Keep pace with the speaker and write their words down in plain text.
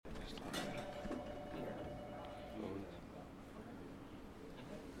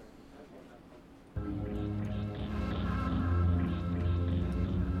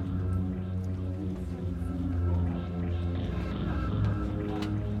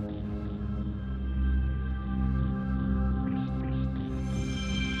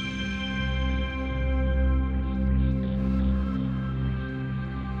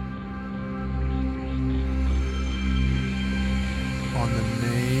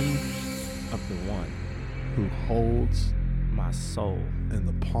the one who holds my soul in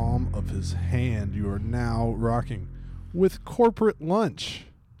the palm of his hand. You are now rocking with Corporate Lunch.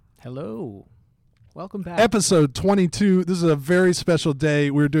 Hello. Welcome back. Episode 22. This is a very special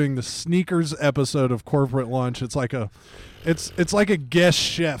day. We're doing the sneakers episode of Corporate Lunch. It's like a guest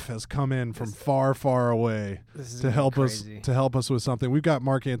chef has come in from far away to help us with something. We've got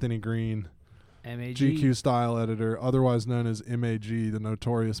Mark Anthony Green, MAG. GQ style editor, otherwise known as MAG, the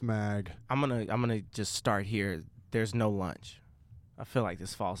notorious mag. I'm gonna just start here. There's no lunch. I feel like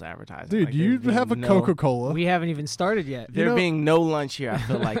this false advertising. Dude, like you have a Coca-Cola. We haven't even started yet. There being no lunch here, I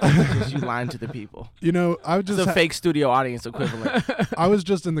feel like because you lying to the people. You know, It's a fake studio audience equivalent. I was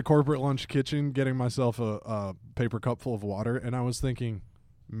just in the Corporate Lunch kitchen getting myself a paper cup full of water, and I was thinking,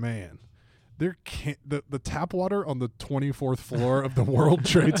 man, there can't the tap water on the 24th floor of the World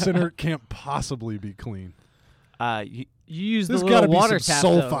Trade Center can't possibly be clean. You use the There's little got to be water some tap,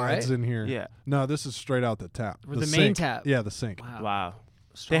 sulfides though, right? in here. Yeah. No, this is straight out the tap. Or the main sink. tap. Yeah, the sink. Wow.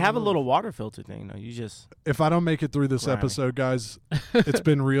 Strong They have a move. little water filter thing, though. You just If I don't make it through this Grimy. episode, guys, it's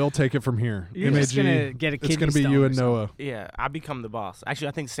been real. Take it from here. You're just gonna get a it's kidney going to be stone you or and Noah. I become the boss. Actually,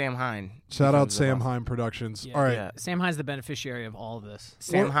 I think Sam Hine. Shout out becomes the Sam boss. Hine Productions. Yeah. All right. Yeah. Sam Hine's the beneficiary of all of this.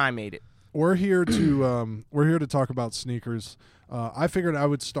 Sam Hine made it. We're here to talk about sneakers. I figured I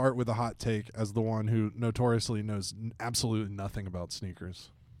would start with a hot take as the one who notoriously knows absolutely nothing about sneakers.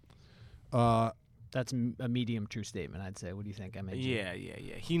 That's a medium true statement, I'd say. What do you think, MAG? Yeah.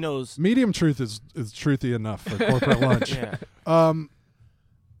 He knows. Medium truth is truthy enough for Corporate Lunch. Yeah.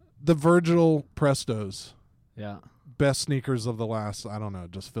 The Virgil Prestos, Yeah. best sneakers of the last, I don't know,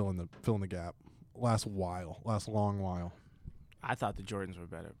 just fill in the gap. Last long while. I thought the Jordans were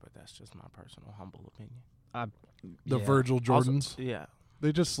better, but that's just my personal humble opinion. The Yeah. Virgil Jordans, Also, yeah.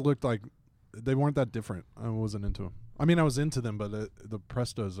 they just looked like they weren't that different. I wasn't into them. I mean, I was into them, but the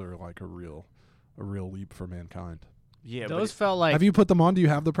Prestos are like a real leap for mankind. Yeah. Those felt like Have you put them on? Do you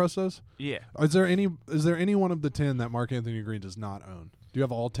have the Prestos? Yeah. Is there any one of the 10 that Mark Anthony Green does not own? Do you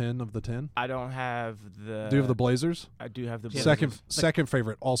have all 10 of the 10? I don't have the. Do you have the Blazers? I do have the Second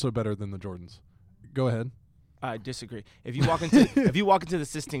favorite, also better than the Jordans. Go ahead. I disagree. If you walk into the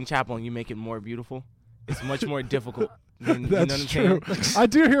Sistine Chapel and you make it more beautiful, it's much more difficult. Than, That's you know what I'm true. saying? I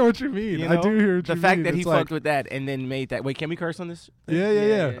do hear what you mean. You I know? do hear what The you fact mean. that he It's like, fucked with that and then made that. Wait, can we curse on this? Yeah.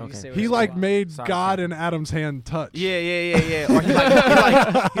 Okay. He like made Sorry, God sorry. and Adam's hand touch. Yeah. Or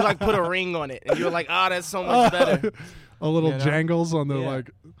he like put a ring on it, and you were like, "Oh, that's so much better." A little You know? jangles on the Yeah.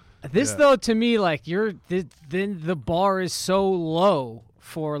 like. this Yeah. though to me like then the bar is so low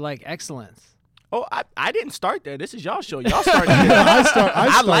for like excellence. Oh, I didn't start there. This is y'all show. Y'all started. I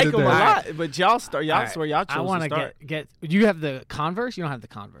I like started them a there. lot, but y'all start. Y'all All right. swear y'all chose I want to to start. get. You have the Converse? You don't have the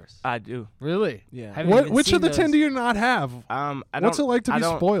Converse. I do. Really? Yeah. Haven't even Which seen of the those. 10 do you not have? What's it like to I be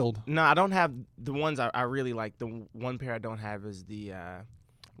don't- spoiled? No, I don't have the ones I really like. The one pair I don't have is the.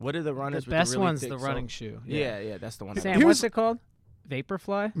 What are the runners? The with best the really one's thick the sole? running shoe. Yeah, that's the one. I Sam, like. Here's- what's it called?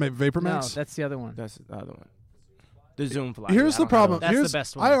 Vaporfly? Vapor No, Max? that's the other one. That's the other one. The Zoom Fly. Here's I the don't have problem. those. That's the Here's-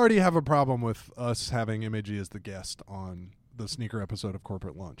 best one. I already have a problem with us having MAG as the guest on the sneaker episode of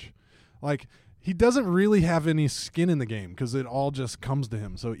Corporate Lunch. Like, he doesn't really have any skin in the game because it all just comes to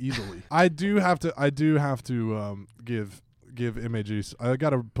him so easily. I do have to give MAG. I got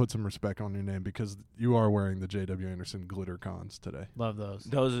to put some respect on your name because you are wearing the J.W. Anderson Glitter Cons today. Love those.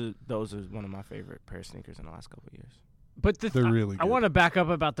 Those are one of my favorite pair of sneakers in the last couple of years. But They're really I good. want to back up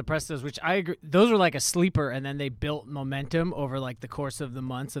about the Prestos, which I agree. Those were like a sleeper, and then they built momentum over like the course of the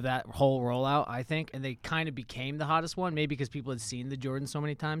months of that whole rollout, I think, and they kind of became the hottest one, maybe because people had seen the Jordan so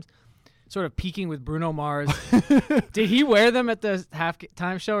many times. Sort of peaking with Bruno Mars. Did he wear them at the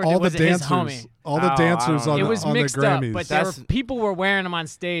halftime show, or all was the it his dancers, homie? all the Oh, dancers I on don't It the, was on the mixed up, Grammys. but people were wearing them on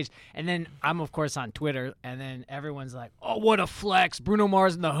stage, and then I'm of course on Twitter, and then everyone's like, "Oh, what a flex! Bruno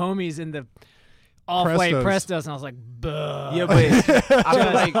Mars and the homies in the off-white Prestos. Prestos," and I was like, "Buh." Yeah, but I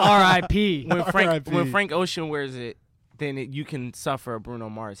feel like R.I.P. when Frank Ocean wears it, then you can suffer a Bruno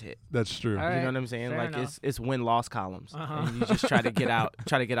Mars hit. That's true. All You right, know what I'm saying? fair Like enough. it's win-loss columns, Uh-huh. and you just try to get out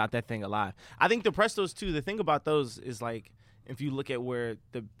that thing alive. I think the Prestos too. The thing about those is like if you look at where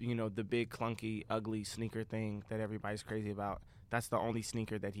the big clunky ugly sneaker thing that everybody's crazy about. That's the only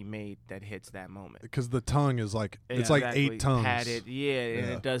sneaker that he made that hits that moment. Because the tongue is like it's like Exactly. 8 tongues. Padded, and Yeah.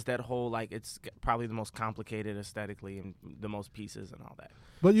 it does that whole like it's probably the most complicated aesthetically and the most pieces and all that.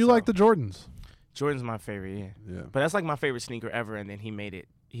 But you So- like the Jordans. Jordan's my favorite, yeah. Yeah. But that's like my favorite sneaker ever, and then he made it.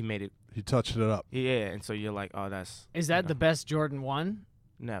 He touched it up. Yeah, and so you're like, oh, that's. Is that the best Jordan 1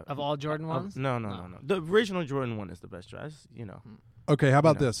 no of all Jordan ones? No. The original Jordan 1 is the best dress. Okay, how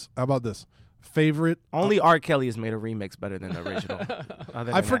about You know. this? How about this? favorite. Only R. Kelly has made a remix better than the original.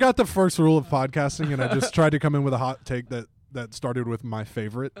 Other I than forgot the first rule of podcasting, and I just tried to come in with a hot take that started with my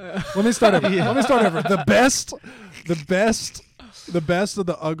favorite. Let me start over. Let me start over. The best of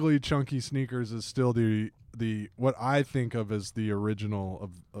the ugly chunky sneakers is still the what I think of as the original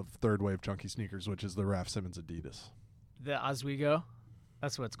of third wave chunky sneakers, which is the Raf Simons Adidas. The Oswego,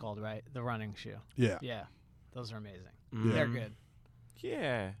 that's what it's called, right? The running shoe. Yeah. Yeah, those are amazing. that. They're good.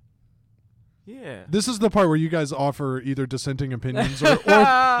 Yeah. Yeah. This is the part where you guys offer either dissenting opinions or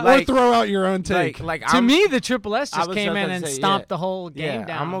Like- throw out your own take. Like To me, the Triple S I just was came just in gonna and say, stomped yeah. the whole game Yeah,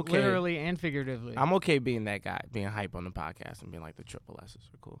 down, I'm okay. literally and figuratively. I'm okay being that guy, being hype on the podcast and being like the triple S's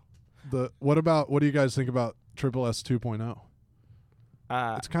are cool. What do you guys think about Triple S 2.0?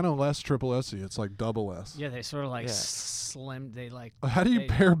 It's kind of less Triple S-y. It's like double S. yeah, they sort of like Yeah. slimmed. They like How do you they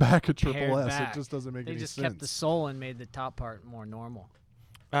pare back a Triple pared S? back. It just doesn't make they any just sense. kept the sole and made the top part more normal.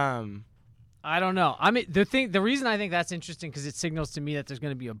 I I don't know. I mean, the reason I think that's interesting because it signals to me that there's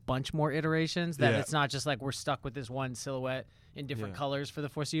going to be a bunch more iterations. That Yeah. it's not just like we're stuck with this one silhouette in different Yeah. colors for the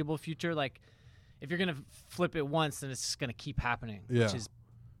foreseeable future. Like, if you're going to flip it once, then it's just going to keep happening. Yeah. Which is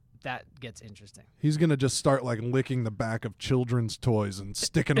that gets interesting. He's gonna just start like licking the back of children's toys and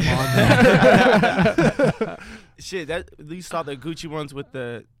sticking them on there. shit, that you saw the Gucci ones with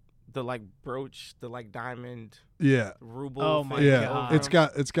the like brooch, the like diamond Yeah, ruble. Oh my thing yeah. God. over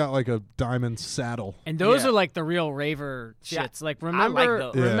It's got like a diamond saddle. And those Yeah. are like the real raver See, I- shits. Like like remember,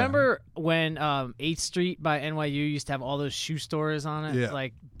 those. Yeah. remember when 8th Street by NYU used to have all those shoe stores on it? Yeah.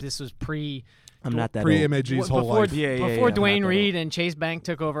 Like this was pre I'm not that Pre old. MAG's whole before, life. Yeah, before I'm not Dwayne that Reed and Chase Bank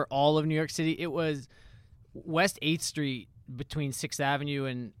took over all of New York City. It was West 8th Street between 6th Avenue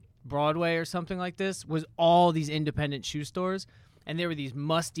and Broadway or something like this was all these independent shoe stores. And there were these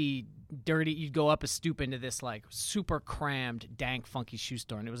musty, dirty, you'd go up a stoop into this like super crammed, dank, funky shoe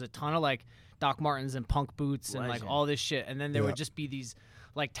store. And it was a ton of like Doc Martens and punk boots and like Legend. all this shit. And then there Yeah. would just be these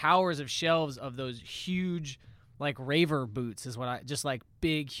like towers of shelves of those huge like raver boots is what I just like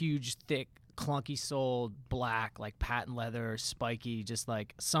big, huge, thick, clunky soled, black, like patent leather, spiky, just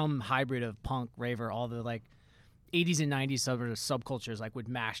like some hybrid of punk, raver, all the like 80s and 90s subcultures like would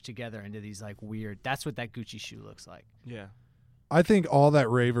mash together into these like weird. That's what that Gucci shoe looks like. Yeah. I think all that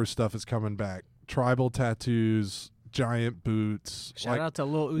raver stuff is coming back. Tribal tattoos, giant boots. Shout like, out to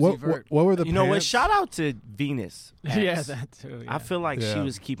Lil Uzi what Vert. were the You know what? pants? Shout out to Venus. Yeah, X. that too. I feel like Yeah. she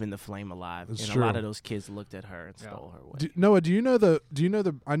was keeping the flame alive, It's and true. a lot of those kids looked at her and Yeah. stole her away. Noah, do you know the?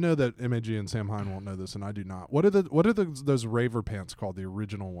 I know that MAG and Sam Hine won't know this, and I do not. What are those raver pants called? The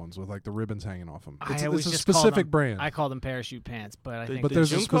original ones with like the ribbons hanging off them. I It's always a just call specific them- brand. I call them parachute pants, but I think but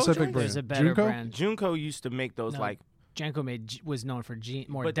there's a Junko specific joint? brand. there's a better Junko? brand. Junko used to make those No, like Janko was known for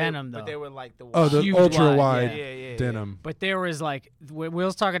more but denim they, though. But they were like the Oh, the Huge ultra wide, wide yeah. denim. But there was like what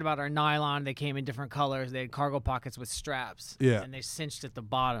Will's talking about are nylon. They came in different colors. They had cargo pockets with straps. Yeah. and they cinched at the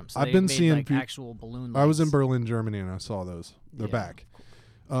bottom. So I've they been made seeing like actual balloon. I was in lights. Berlin, Germany, and I saw those. They're Yeah. back.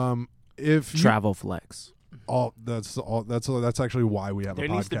 If you, Travel flex. that's actually why we have There a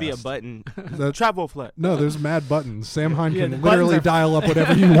podcast. needs to be a button. That- Travel flex. No, there's mad buttons. Sam Hine Yeah, can the buttons literally are- dial up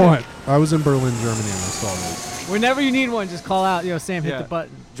whatever you want. I was in Berlin, Germany, and I saw those. Whenever you need one, just call out. Sam, hit Yeah. the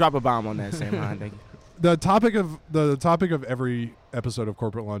button. Drop a bomb on that, Sam Hine. Thank you. The topic of every episode of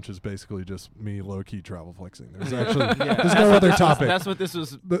Corporate Lunch is basically just me low key travel flexing. There's actually there's no other topic. That's what this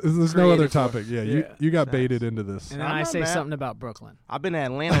was. There's no other created for. topic. Yeah, Yeah. you got Nice. baited into this. And then I'm I not say mad. something about Brooklyn. I've been to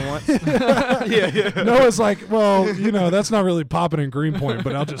Atlanta once. yeah. Noah's like, well, that's not really popping in Greenpoint,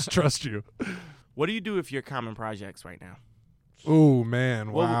 but I'll just trust you. What do you do if you're common projects right now? Oh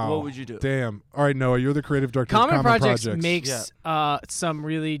man, What- wow. what would you do? Damn. All right, Noah, you're the creative director Common of Common Projects Projects. makes some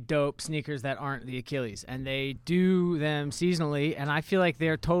really dope sneakers that aren't the Achilles, and they do them seasonally, and I feel like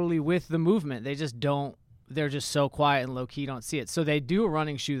they're totally with the movement. They just don't. They're just so quiet and low key, don't see it. So they do a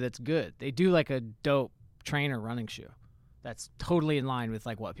running shoe that's good. They do like a dope trainer running shoe that's totally in line with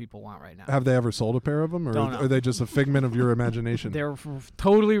like what people want right now. Have they ever sold a pair of them, or Don't know. are they just a figment of your imagination? They're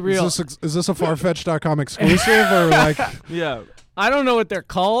totally real. Is this a Farfetch.com exclusive, or like, Yeah. I don't know what they're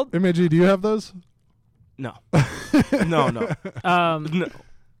called. MAG, do you have those? No. No. No.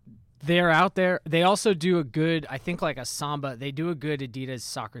 They're out there. They also do a good, I think like a Samba. They do a good Adidas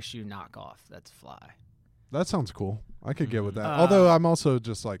soccer shoe knockoff. That's fly. That sounds cool. I could get with that. Uh, Although I'm also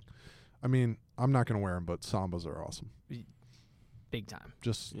just like, I'm not going to wear them, but Sambas are awesome. Big time.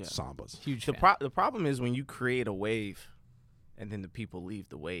 Just Yeah. Sambas. Huge The fan. the problem is when you create a wave, and then the people leave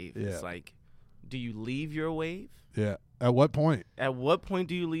the wave. Yeah. It's like, do you leave your wave? Yeah. At what point? At what point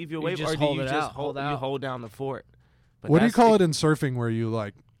do you leave your You wave, just or do hold you it just out, hold you out. hold down the fort? But What do you that's call the- it in surfing where you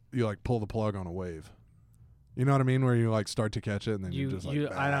pull the plug on a wave? You know what I mean? Where you like start to catch it and then You- you're just like, you-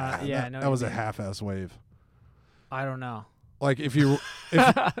 I don't- yeah, I know that what was you a mean. half-ass wave. I don't know. Like if you're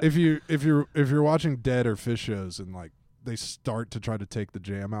watching Dead or Fish shows and like they start to try to take the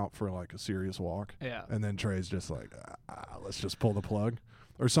jam out for like a serious walk, Yeah. and then Trey's just like, let's just pull the plug.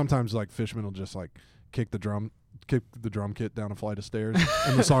 Or sometimes like Fishman will just like kick the drum kit down a flight of stairs,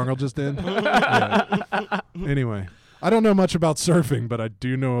 and the song will just end. Yeah. Anyway, I don't know much about surfing, but I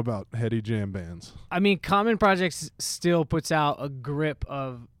do know about heady jam bands. I mean, Common Projects still puts out a grip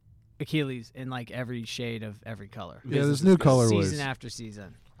of Achilles in like every shade of every color. Yeah, there's new colorways. Season after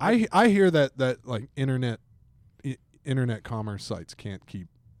season. I hear that like internet commerce sites can't keep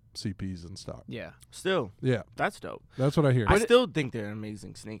CPs in stock. Yeah. Still, Yeah, that's dope. that's what I hear. I still think they're an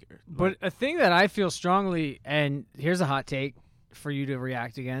amazing sneaker. But a thing that I feel strongly, and here's a hot take for you to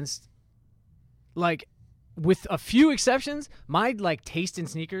react against, like, with a few exceptions, my like taste in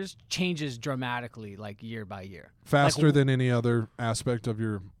sneakers changes dramatically, like year by year. Faster like, than any other aspect of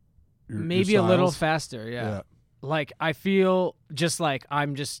your Maybe a little styles. faster, yeah. Like I feel just like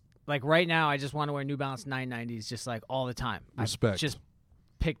I'm just like right now. I just want to wear New Balance 990s just like all the time. Respect. I've just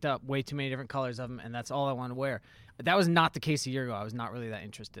picked up way too many different colors of them, and that's all I want to wear. That was not the case a year ago. I was not really that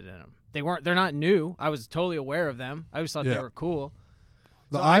interested in them. They're not new. I was totally aware of them. I always thought they Yeah. were cool.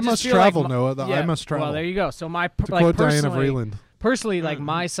 The So I just must feel like travel, my- Noah. The I yeah, must travel. Well, there you go. So my to like quote Diana personally, Vreeland. like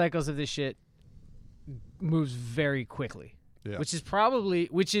my cycles of this shit moves very quickly, Yeah. which is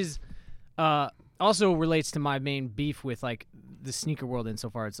also relates to my main beef with like the sneaker world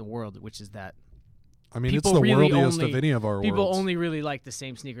insofar as the world, which is that I mean, people it's the really worldiest only- of any of our people worlds. only really like the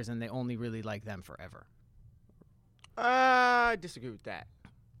same sneakers and they only really like them forever. I disagree with that.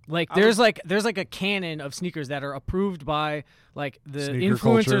 Like I there's like a canon of sneakers that are approved by like the Sneaker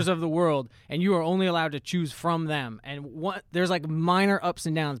influencers culture. of the world, and you are only allowed to choose from them. And there's like minor ups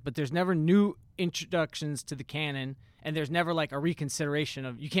and downs, but there's never new introductions to the canon, and there's never like a reconsideration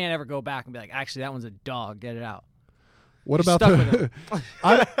of. You can't ever go back and be like, actually, that one's a dog. Get it out. What You're about stuck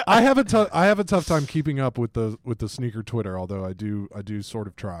the? I have a tough time keeping up with the sneaker Twitter. Although I do sort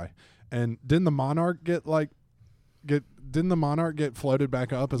of try. And didn't the Monarch didn't the Monarch get floated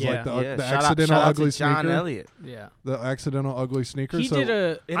back up as like the accidental shout out ugly to John sneaker? Elliott. Yeah. The accidental ugly sneaker. He So did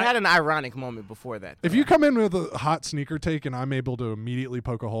a. It had an ironic moment before that. if though. you come in with a hot sneaker take and I'm able to immediately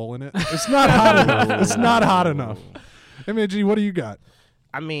poke a hole in it, it's not hot enough. It's not hot enough. MG, what do you got?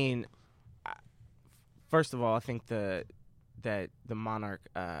 I mean, first of all, I think that the Monarch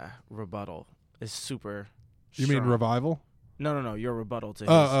rebuttal is super. You mean strong. revival? No. Your rebuttal to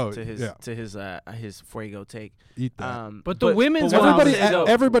his Fuego take. Eat that. But the women's what one- I'll everybody, say, though-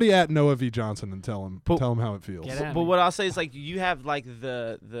 everybody at Noah V. Johnson and tell him how it feels. Get at But me. what I'll say is like you have like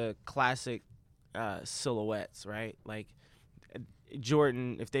the classic silhouettes, right? Like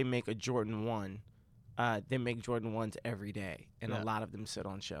Jordan, if they make a Jordan 1, they make Jordan 1s every day, and Yeah. a lot of them sit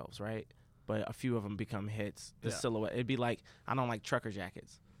on shelves, right? But a few of them become hits. The Yeah. silhouette, it'd be like, I don't like trucker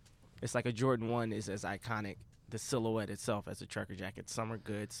jackets. It's like a Jordan 1 is as iconic, the silhouette itself, as a trucker jacket. Some are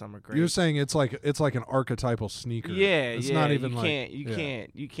good, some are great. You're saying it's like an archetypal sneaker. Yeah, it's yeah. not even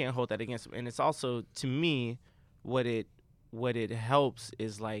you can't hold that against them. And it's also, to me, what it helps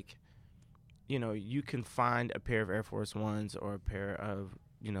is like, you can find a pair of Air Force Ones or a pair of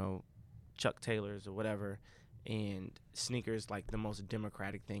Chuck Taylors or whatever, and sneakers like the most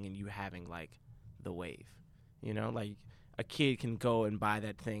democratic thing, and you having like the wave, like a kid can go and buy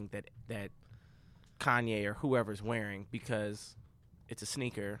that thing that Kanye or whoever's wearing because it's a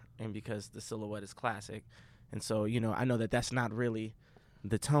sneaker and because the silhouette is classic. And so, I know that that's not really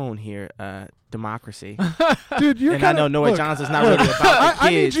the tone here, democracy. Dude, you're And I know Noah Johnson's not really about the I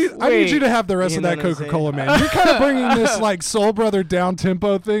need kids. I need you to have the rest You of know that what I'm saying? Coca-Cola, man. You're kind of bringing this like Soul Brother down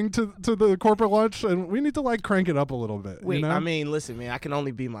tempo thing to the corporate lunch, and we need to like crank it up a little bit. Wait, you know? I mean, listen, man, I can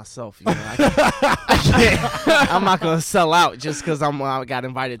only be myself. I'm not gonna sell out just because I got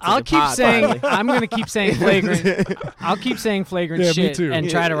invited to I'll the keep pod, saying probably. I'm gonna keep saying flagrant. I'll keep saying flagrant Yeah, me shit too. and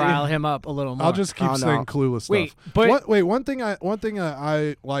try to rile him up a little more. I'll just keep Oh, no. saying clueless Wait, stuff. but- one thing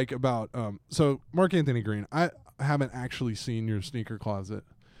I like about so Mark Anthony Green, I haven't actually seen your sneaker closet.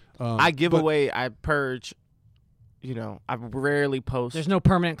 I give but away, I purge. I rarely post. There's no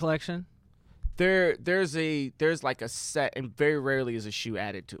permanent collection. There's like a set, and very rarely is a shoe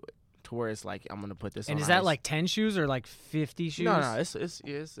added to it, to where it's like I'm gonna put this. And on is that ice. like 10 shoes or like 50 shoes? No, it's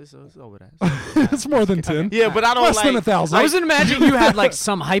over that. it's more than 10. Yeah, but I don't Less like. than 1,000. I was imagining you had like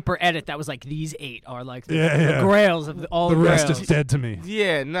some hyper edit that was like these 8 are like the, Yeah, the yeah. grails of all the rest grails. is dead to me.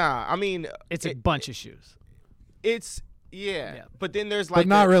 Yeah, nah. I mean, It's a bunch of shoes. it's Yeah. But then there's like but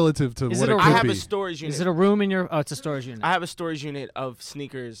not relative to Is what it it a- could I have be. a storage unit. Is it a room in your? Oh, it's a storage unit. I have a storage unit of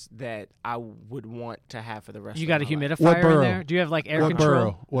sneakers that I would want to have for the rest You of got a my life. What humidifier in borough? there? Do you have like air What control?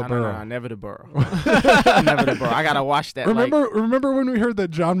 borough? What No, borough? never the borough. Never the borough. I gotta watch that. Remember when we heard that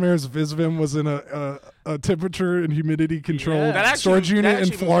John Mayer's Visvim was in a temperature and humidity control Yeah. That actually- storage that unit in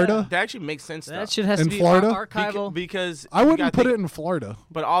actually- Florida? That actually makes sense. That though. shit has In to be Florida? archival. Because I you wouldn't gotta put think- it in Florida.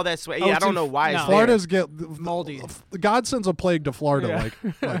 But all that sweat. Oh, Yeah, I it's don't in- know why no. it's Florida's get Moldy. God sends a plague to Florida Yeah.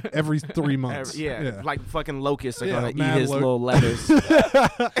 like every 3 there. months. Yeah, like fucking locusts are Yeah, gonna eat mad his lo- little letters.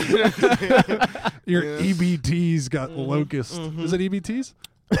 Your Yeah. EBTs got locusts. Is it EBTs?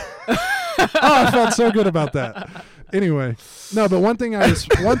 Oh, I felt so good about that. Anyway, no, but one thing I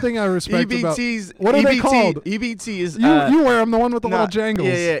respect about EBTs. what are they EBT called? EBT is You wear them, the one with the nah, little jangles,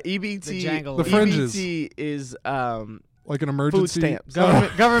 Yeah, EBT. The jangle. The fringes. EBT is like an emergency. stamps.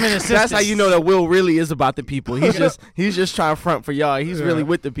 Government assistance. That's how you know that Will really is about the people. He's just trying to front for y'all. He's Yeah. really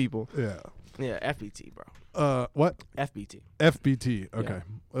with the people. Yeah. Yeah, FBT, bro. What? FBT. FBT. Okay.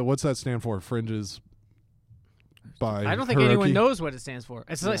 What's that stand for? Fringes by I don't think Hiroki? anyone knows what it stands for.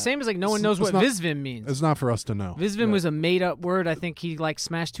 It's the Yeah. same as like no one knows It's what not- Visvim means. It's not for us to know. Visvim was a made-up word. I think he like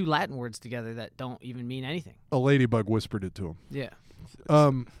smashed 2 Latin words together that don't even mean anything. A ladybug whispered it to him. Yeah.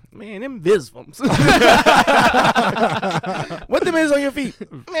 Man, them Visvums. What them is on your feet?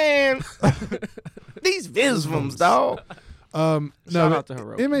 Man, these Visvums, dog. No, Shout but out to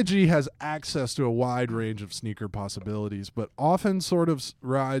Hiroki. MAG has access to a wide range of sneaker possibilities, but often sort of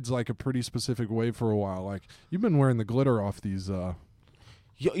rides like a pretty specific wave for a while. Like you've been wearing the glitter off these.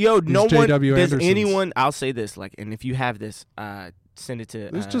 Yo, no one. J.W. Does Andersons. anyone? I'll say this, like, and if you have this, send it to.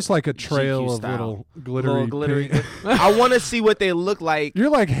 There's just like a trail GQ of style. little glittery. Little glittery. pink- I want to see what they look like. You're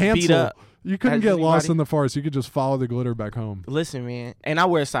like Hansel. up. You couldn't Has get lost anybody- in the forest. You could just follow the glitter back home. Listen, man, and I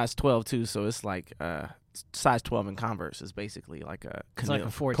wear size 12 too, so it's like size 12 in Converse is basically like a It's like canoe.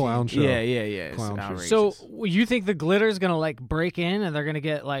 a 14. Clown show. Yeah. It's Clown show. outrageous. So you think the glitter's gonna like break in and they're gonna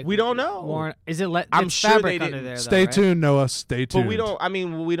get like We don't know. worn? Is it let? I'm it's sure fabric they under didn't. there. Though, Stay right? tuned, Noah. Stay tuned. But we don't. I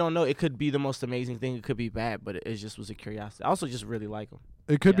mean, we don't know. It could be the most amazing thing. It could be bad, but it just was a curiosity. I also just really like them.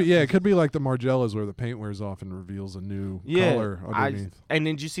 It could be. Yeah. Yeah, it could be like the Margellas, where the paint wears off and reveals a new color underneath. And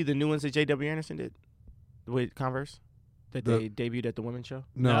then did you see the new ones that J.W. Anderson did with Converse that The- they debuted at the women's show?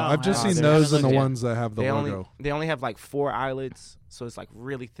 No, No, I've just I seen haven't those and the looked yet. ones that have the They logo. only have like 4 eyelets, so it's like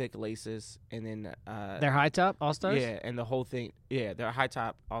really thick laces, and then They're high top all stars. yeah, and the whole thing, yeah, they're high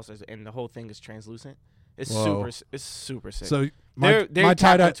top also, and the whole thing is translucent. It's Whoa. super sick. So They're my tapped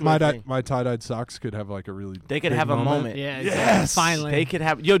tie-dye into a thing. my tie-dyed socks could have like a really They could big have a moment. Yeah. Yes! Finally. They could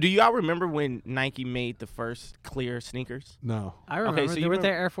have. Yo, do y'all remember when Nike made the first clear sneakers? No. I remember. so they you were remember-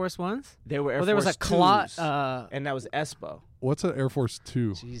 there Air Force Ones. They were Air Well, there was a Force clot. 2s, and that was Espo. What's an Air Force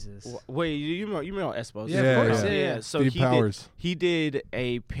 2? Jesus. Wait, you remember Espos? Yeah, of course. Yeah. So Steve Powers. he did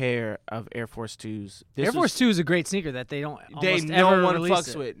a pair of Air Force 2s. This Air was- Force 2 is a great sneaker that they don't. They almost no ever one release fucks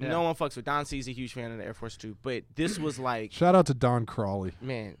it. with. Yeah. No one fucks with. Don C's a huge fan of the Air Force 2, but this was like, Shout out to Don Crawley.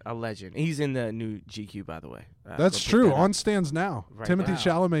 man, a legend. He's in the new GQ, by the way. That's Go pick true. that up. On stands now. Right Timothy now.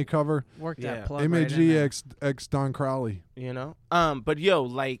 Chalamet cover. Worked Yeah. that plug right in MAG there. X Don Crowley. You know. But yo,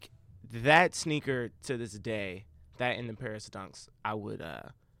 like that sneaker to this day, that in the Paris Dunks, I would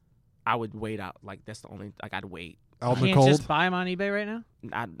wait out. Like that's the only. Like I'd wait. Out in the Can't cold. just buy them on eBay right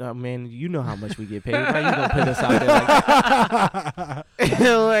now. Man, you know how much we get paid. Why you gonna put us out there like that?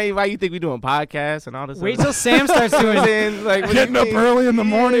 Like, why you think we doing podcasts and all this? Wait other till Sam starts doing it. Then, like, what Getting you up mean? early in the Yeah,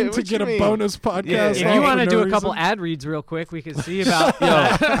 morning what to you get a mean? bonus podcast. Yeah, If yeah. you off want to for do no a couple reason. ad reads real quick, we can see about.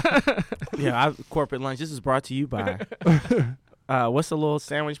 Yeah, corporate lunch. This is brought to you by. What's the little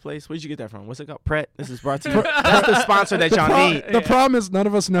sandwich place? Where'd you get that from? What's it called? Pret. This is brought to you. That's the sponsor that y'all need. The problem is none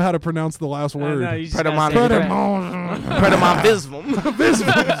of us know how to pronounce the last word. No, you just Pret a gotta mon- say Pret a Pret. Predamon. Pret my Visvum.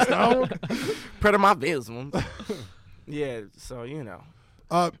 Visvums, dog. Pret my Visvum. Yeah, so you know.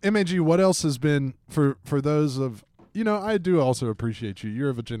 MAG, what else has been for those of I do also appreciate you. You're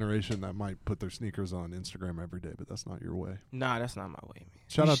of a generation that might put their sneakers on Instagram every day, but that's not your way. Nah, that's not my way, man.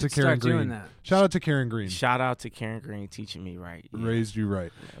 Shout You out to should Karen start doing Green. that. Shout out to Karen Green. Shout out to Karen Green teaching me right. Yeah. Raised you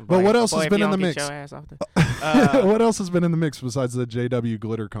right. Boy, But what else boy, has if been you in the don't get mix? your ass off the- What else has been in the mix besides the JW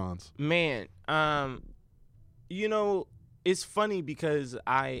glitter cons? Man, it's funny because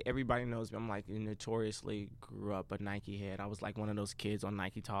everybody knows me. I'm like notoriously grew up a Nike head. I was like one of those kids on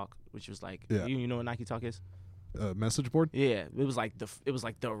Nike Talk, which was like, Yeah. you know what Nike Talk is? Message board? Yeah, it was like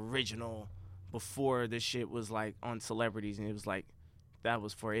the original before this shit was like on celebrities, and it was like that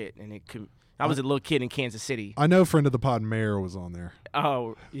was for it, and it could. I was a little kid in Kansas City. I know friend of the pod Mayor was on there.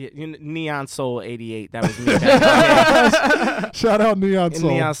 Oh, yeah, Neon Soul 88. That was me. Back Shout out Neon in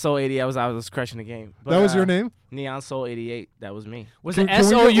Soul. Neon Soul 88. I was crushing the game. But, That was your name? Neon Soul 88. That was me. Was Can- it can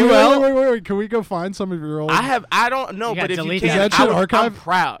we go- SOUL? Wait. Can we go find some of your old? I don't know, You but got if you deleted. can, Is that shit I'm archived?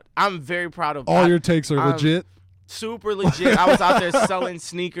 proud. I'm very proud of all your takes are I'm legit. super legit. I was out there selling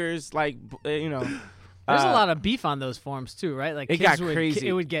sneakers, like you know. There's a lot of beef on those forums too, right? Like It kids got would, crazy.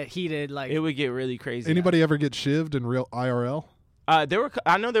 It would get heated. Like It would get really crazy. Anybody ever get shivved in real IRL? I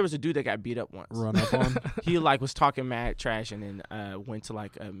know there was a dude that got beat up once. Run up on? He like was talking mad trash and then went to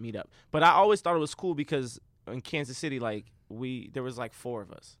like a meetup. But I always thought it was cool because in Kansas City, like there was like 4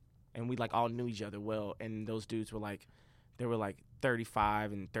 of us, and we like all knew each other well. And those dudes were like, they were like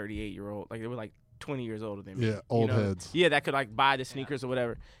 35 and 38-year-old, like they were like 20 years older than me. Yeah, old you know? heads. Yeah, that could like buy the sneakers or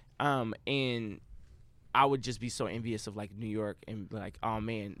whatever. And I would just be so envious of like New York and like, oh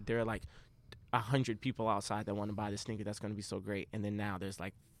man, there are like 100 people outside that want to buy the sneaker. That's going to be so great. And then now there's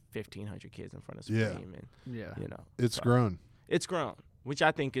like 1,500 kids in front of Supreme. Yeah. And yeah. you know, It's so grown. it's grown, which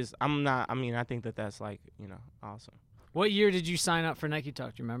I think is I think that's like, you know, awesome. What year did you sign up for Nike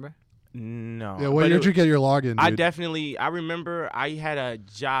Talk? Do you remember? No. Yeah, what but year did you get your login, dude? I remember I had a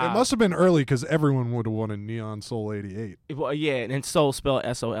job. It must have been early because everyone would have wanted Neon Soul 88. Well, yeah, and Soul spelled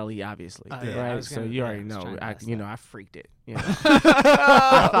SOLE, obviously, Oh, yeah, I right? was So gonna- you yeah, already I was know. trying to guess You that. know, I freaked it. You know?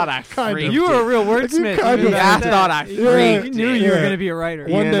 I thought I Kind freaked of. You it. were a real wordsmith. kind You of- knew I that. thought I You freaked knew it. you were Yeah. going to be a writer.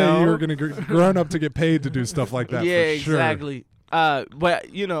 One You day know? you were going to grown up to get paid to do stuff like that. Yeah, for sure. exactly.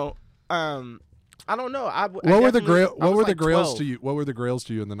 But you know, I don't know. What were the grails 12. to you? What were the grails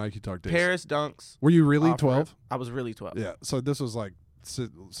to you in the Nike Talk days? Paris Dunks. Were you really offer. 12? I was really 12. Yeah. So this was like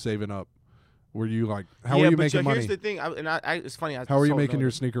saving up. Were you like? How yeah, were you but making money? Here's the thing. It's funny. How were you sold making your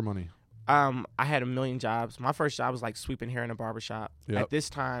notice. sneaker money? I had a million jobs. My first job was like sweeping hair in a barbershop. Yep. At this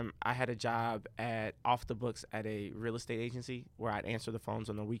time, I had a job at off the books at a real estate agency where I'd answer the phones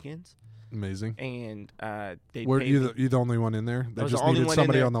on the weekends. Amazing. And they Were paid you me. you the only one in there? They was the just only needed one in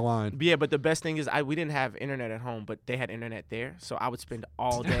somebody there. on the line. Yeah, but the best thing is we didn't have internet at home, but they had internet there, so I would spend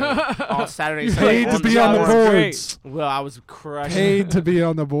all day, all Saturday, You Sunday paid to on be the on the floor. boards. Well, I was crushing. Paid to be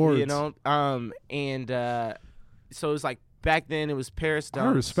on the boards. You know, and so it was like back then it was Paris I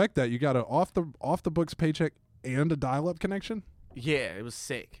Dunks. respect that. You got an off the books paycheck and a dial up connection. Yeah, it was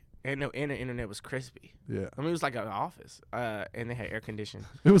sick, and the internet was crispy. Yeah. I mean, it was like an office, and they had air conditioning.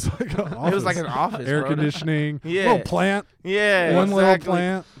 It was like an office. It was like an office, Air bro. conditioning. Yeah. Little plant. Yeah, One little exactly.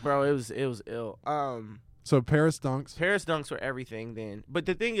 plant. Bro, it was ill. So Paris Dunks. Paris Dunks were everything then, but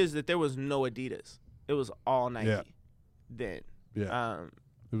the thing is that there was no Adidas. It was all Nike. Yeah. Then. Yeah.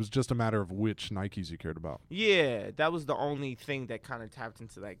 It was just a matter of which Nikes you cared about. Yeah, that was the only thing that kind of tapped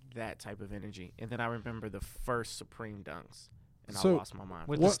into like that type of energy. And then I remember the first Supreme Dunks, and I So- lost my mind.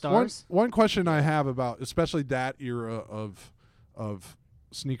 With the One- stars? One question I have about, especially that era of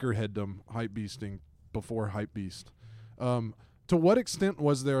sneakerheaddom, hype beasting before hype beast. To what extent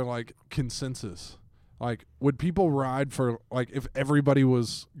was there like consensus? Like, would people ride for like if everybody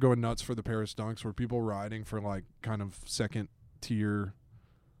was going nuts for the Paris Dunks? Were people riding for like kind of second tier?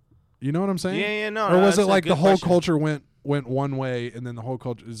 You know what I'm saying? Yeah, no. Or was that's it a like good the whole question. culture went one way and then the whole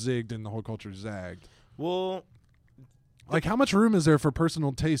culture zigged and the whole culture zagged? Well, Like, how much room is there for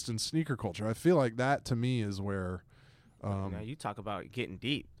personal taste in sneaker culture? I feel like that to me is where, now you talk about getting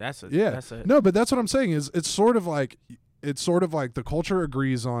deep. That's a yeah, That's a no, but that's what I'm saying is it's sort of like the culture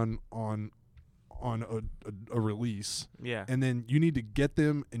agrees on a release, yeah. and then you need to get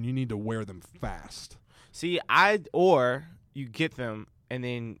them and you need to wear them fast. See, or you get them and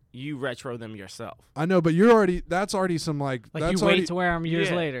then you retro them yourself. I know, but that's already some like Like that's you wait already, to wear them years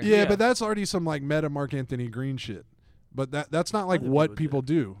Yeah. later. yeah, Yeah. but that's already some like meta Mark Anthony Green shit. But that's not like Other what people people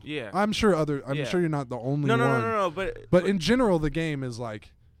do. Yeah. I'm sure Yeah. you're not the only No, one. no. But in general, the game is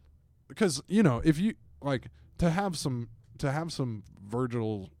like, because if you like to have some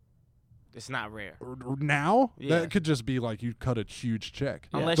Virgil it's not rare. now, Yeah. that could just be like you cut a huge check.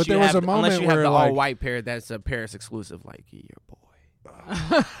 Unless But you there was have, a moment unless you have where the like, all white pair that's a Paris exclusive, like your boy.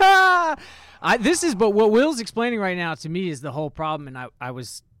 But what Will's explaining right now to me is the whole problem, and I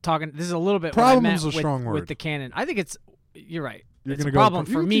was talking. This is a little bit Problem what I meant is a with, strong word. with the canon. I think you're right. You're It's gonna a go with problem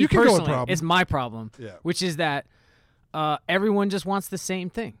pro- for you- me you can go with personally. problem. It's my problem, yeah, which is that everyone just wants the same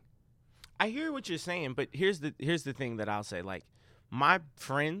thing. I hear what you're saying, but here's the thing that I'll say. Like, my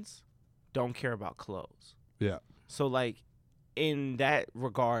friends don't care about clothes. yeah, So like, in that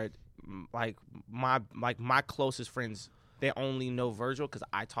regard, like my closest friends, they only know Virgil because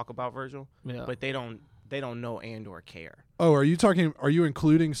I talk about Virgil, Yeah. but they don't know and or care. Oh, are you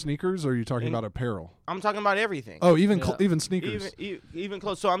including sneakers, or are you talking about apparel? I'm talking about everything. Oh, even sneakers. Even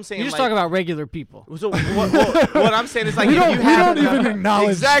clothes. So I'm saying You just like, talk about regular people. So what I'm saying is like we if don't, you have we don't even acknowledge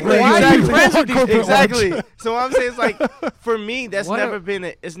exactly friends with corporate exactly. lunch. So what I'm saying is like for me that's What never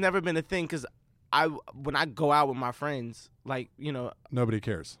a- been a thing because when I go out with my friends like Nobody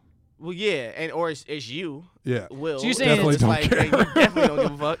cares. well yeah and or it's you Yeah. Will So you're saying and it's Definitely like don't hey, you definitely don't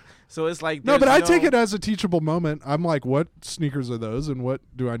give a fuck. So it's like No, but there's I take it as a teachable moment. I'm like, what sneakers are those, and what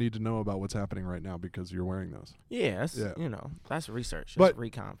do I need to know about what's happening right now because you're wearing those? yeah that's Yeah. that's research. But- That's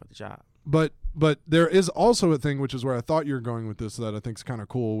recon for the job. But there is also a thing, which is where I thought you were going with this, that I think is kind of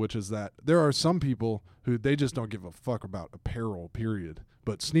cool, which is that there are some people who they just don't give a fuck about apparel, period,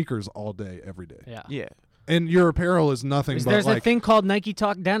 but sneakers all day, every day. Yeah. Yeah. And your apparel is nothing but There's like a thing called Nike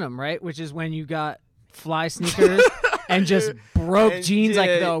Talk Denim, right? Which is when you got fly sneakers and just broke And jeans, like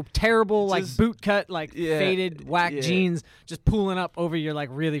yeah, the terrible, like just- boot cut, like yeah, faded, whack yeah. jeans, just pulling up over your like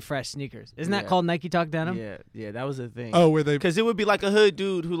really fresh sneakers. Isn't that Yeah. called Nike Talk Denim? Yeah, that was a thing. oh, where they Because it would be like a hood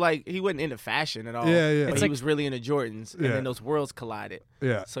dude who like he wasn't into fashion at all. Yeah, yeah. But It's he like- was really into Jordans, and Yeah. then those worlds collided.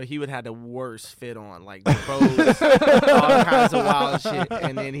 yeah. So he would have the worst fit on, like the bows, all kinds of wild shit,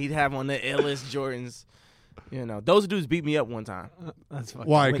 and then he'd have on the illest Jordans. Those dudes beat me up one time. That's fucking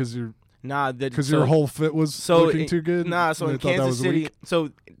Why? Because your So whole fit was looking too good. Nah, so and in they thought that Kansas was City, weak? so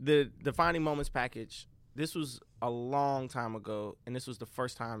the Defining Moments package. This was a long time ago, and this was the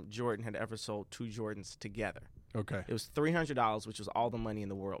first time Jordan had ever sold two Jordans together. Okay. It was $300, which was all the money in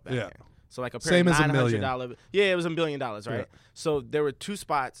the world back Yeah. then. So like a pair Same of as a million. $900. Yeah, it was $1 million, right? Yeah. So there were two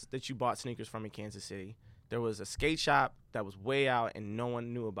spots that you bought sneakers from in Kansas City. There was a skate shop that was way out and no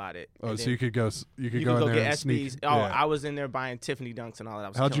one knew about it. Oh, And so then you could go. You could you go could in go there get and sneak. SBs. Oh, yeah. I was in there buying Tiffany Dunks and all that. I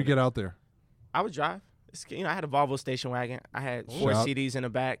was How'd you killing get it. out there? I would drive. I had a Volvo station wagon. I had 4 Shout- CDs in the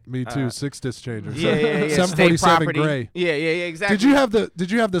back. Me too. 6 disc changers. Yeah. 747 State property. gray. Yeah, exactly.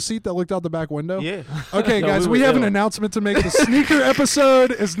 Did you have the seat that looked out the back window? Yeah. Okay, No, guys, we we were have an ill. announcement to make. The sneaker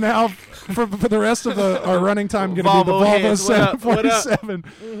episode is now for the rest of our running time going to be the Volvo Volvo heads, what up, what up?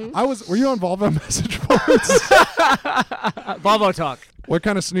 747. Were you on Volvo message boards? Volvo Talk. What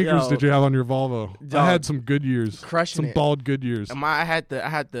kind of sneakers Yo. did you have on your Volvo? I Dog. had some good years. Crushing some it. bald good years. I had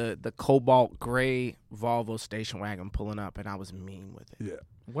the cobalt gray Volvo station wagon pulling up, and I was mean with it. Yeah.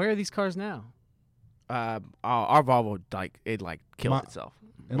 Where are these cars now? Our Volvo killed My- itself.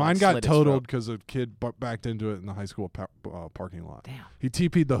 It, Mine like, got slit its totaled throat. because a kid backed into it in the high school parking lot. Damn. He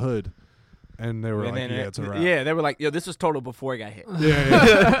TP'd the hood, and they were And like, then "Yeah, it's a wrap." Yeah, they were like, "Yo, this was total before it got hit."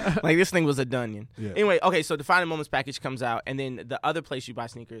 yeah. Like this thing was a dunion. Yeah. Anyway, okay, so Defining Moments package comes out, and then the other place you buy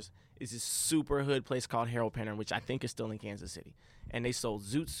sneakers is this super hood place called Harold Penner, which I think is still in Kansas City, and they sold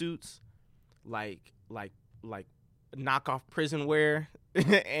zoot suits, like knockoff prison wear,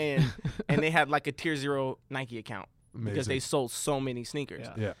 and they had like a tier 0 Nike account because they Amazing. sold so many sneakers.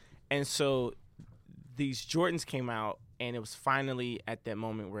 Yeah. Yeah. And so these Jordans came out, and it was finally at that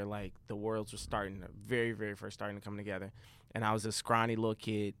moment where like the worlds were starting to very, very first starting to come together. And I was a scrawny little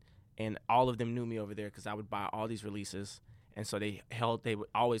kid, and all of them knew me over there because I would buy all these releases. And so they would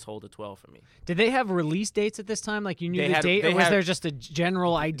always hold a 12 for me. Did they have release dates at this time? Like you knew They the had- date, they or was had- there just a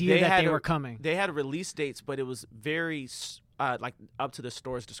general idea that they were coming? They had release dates, but it was very like up to the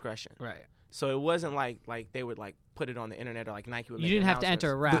store's discretion. Right. So it wasn't like they would like put it on the internet or like Nike would. You make didn't have to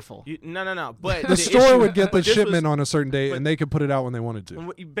enter a announcements. raffle. No. But The store issue- would get the but this shipment was- on a certain date, but- and they could put it out when they wanted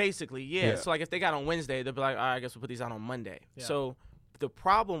to. Basically, yeah. Yeah. So like if they got on Wednesday, they'd be like, all right, I guess we'll put these out on Monday. Yeah. So the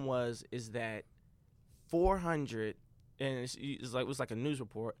problem is that 400, and it was like a news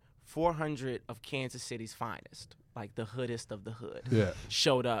report, 400 of Kansas City's finest, like the hoodest of the hood, Yeah.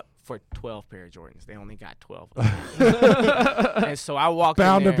 showed up for 12 pair of Jordans. They only got 12 of them. And so I walked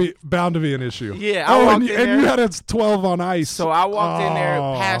Bound in to there. be an issue. Yeah, I Oh, walked and, in and you there. had a 12 on ice. So I walked in there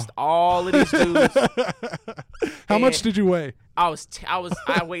Oh. past all of these dudes. How much and- did you weigh? I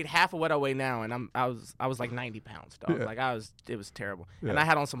weighed half of what I weigh now, and I was like 90 pounds, dog. Yeah. Like it was terrible. Yeah. And I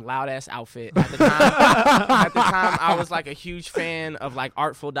had on some loud ass outfit at the time. At the time, I was like a huge fan of like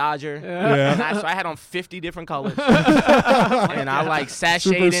Artful Dodger. Yeah. And so I had on 50 different colors, and I like sashayed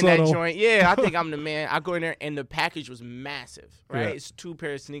Super in subtle. that joint. Yeah, I think I'm the man. I go in there, and the package was massive. Right, Yeah. it's 2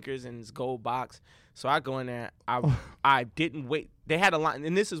 pair of sneakers in this gold box. So I go in there. I didn't wait. They had a line,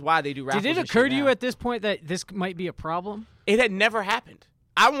 and this is why they do raffles. Did it and occur shit to you now. at this point that this might be a problem? It had never happened.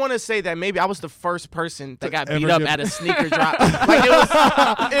 I want to say that maybe I was the first person that got beat ever up get- at a sneaker drop. Like it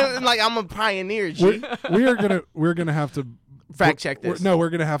was like I'm a pioneer, G. We're gonna have to Fact check this. we're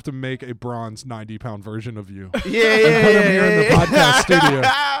gonna have to make a bronze 90-pound version of you. Yeah, Put him here in the podcast studio.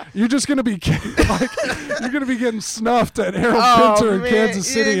 you're just gonna be like you're gonna be getting snuffed at Harold Oh, Pinter in man, Kansas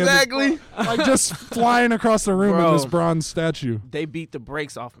City, exactly. and like just flying across the room in Bro. this bronze statue. They beat the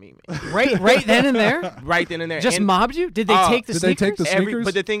brakes off me, man. Right then and there. Right then and there. Just And- mobbed you? Did they take the Did they sneakers? take the sneakers?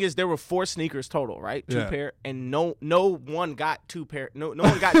 But the thing is, there were 4 sneakers total, right? 2 Yeah. pair, and no one got 2 pair. No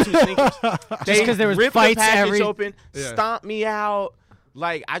one got 2 sneakers. They 'cause there was ripped fights the package every- open, Yeah. stomped me out.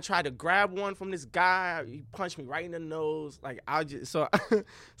 Like I tried to grab one from this guy, he punched me right in the nose. Like I just so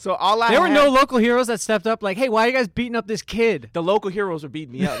all I There were had, no local heroes that stepped up like, hey, why are you guys beating up this kid? the local heroes were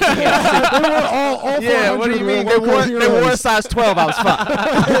beating me up. They were all Yeah, what do 400 you were mean? They local wore heroes. a size 12. I was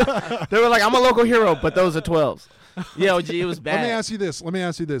fucked. They were like, I'm a local hero, but those are 12s. Yeah, OG, it was bad. Let me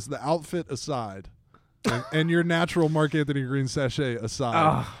ask you this. The outfit aside, and your natural Mark Anthony Green sachet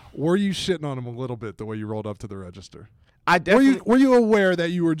aside, were you shitting on him a little bit the way you rolled up to the register? I definitely. Were you aware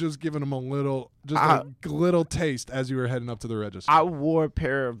that you were just giving him a little taste as you were heading up to the register? I wore a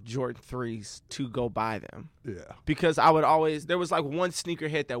pair of Jordan 3s to go buy them Yeah. because I would always. There was like one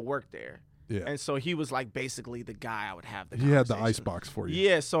sneakerhead that worked there, Yeah. and so he was like basically the guy I would have. He had the conversation. ice box for you.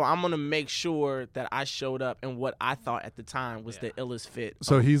 Yeah, so I'm gonna make sure that I showed up in what I thought at the time was the illest fit.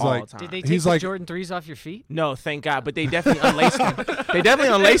 So of he's all like- time. Did they He's take the like- Jordan 3s off your feet? No, thank God, but they definitely unlaced them. They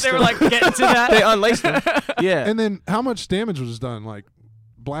definitely unlaced They them. were like, getting to that. They unlaced them. Yeah. And then how much damage was done? Like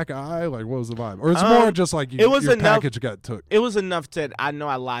black eye? Like what was the vibe? Or it's Um, more just like it was your enough- package got took. It was enough that I know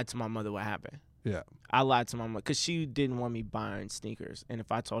I lied to my mother what happened. Yeah. I lied to my mother because she didn't want me buying sneakers. And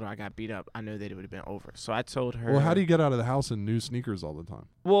if I told her I got beat up, I knew that it would have been over. So I told her. Well, how do you get out of the house in new sneakers all the time?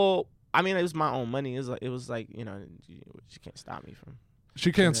 Well, I mean, it was my own money. It was like you know, she can't stop me from.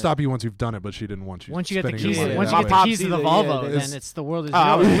 She can't Yeah. stop you once you've done it, but she didn't want you. Once you get the spending your keys, money once that you My get the way. pops keys to the either, Volvo, yeah, then that's- it's the world is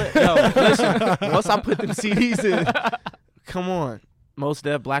I was yours. listen, once I put them CDs in, come on, Most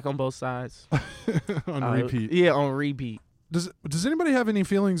Def, Black on Both Sides, on repeat. Yeah, on repeat. Does anybody have any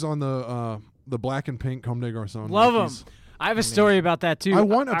feelings on the black and pink Comme des Garçons? Love 'em. Nikes? I have a story about that too. I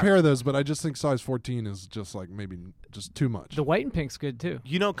want a pair of those, but I just think size 14 is just like maybe just too much. The white and pink's good too.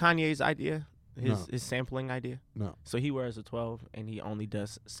 You know Kanye's idea, No. his sampling idea. No. So he wears a 12, and he only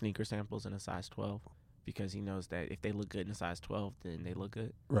does sneaker samples in a size 12 because he knows that if they look good in a size 12, then they look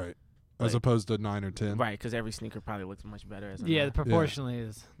good. Right. As Like- opposed to 9 or 10. Right, because every sneaker probably looks much better as a Yeah, nine. proportionally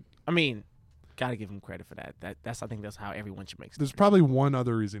is. I mean, gotta give him credit for that. I think that's how everyone should make There's sneakers. probably one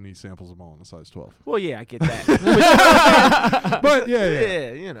other reason he samples them all in a size 12. Well, yeah, I get that. But yeah.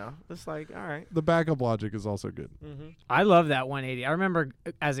 yeah, you know, it's like all right. The backup logic is also good. Mm-hmm. I love that 180. I remember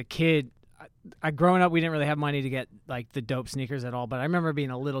as a kid, I growing up, we didn't really have money to get like the dope sneakers at all. But I remember being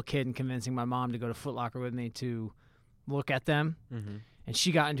a little kid and convincing my mom to go to Foot Locker with me to look at them. Mm-hmm. And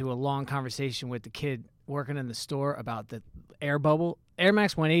she got into a long conversation with the kid working in the store about the air bubble. Air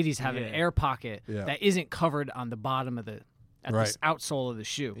Max 180s have an Yeah. air pocket Yeah. that isn't covered on the bottom of the Right. outsole of the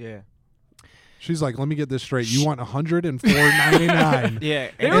shoe. Yeah, She's like, let me get this straight. You want $104.99. yeah.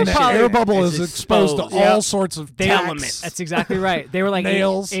 They And were the probably- air bubble it's is exposed to exposed. all sorts of They- elements. That's exactly right. They were like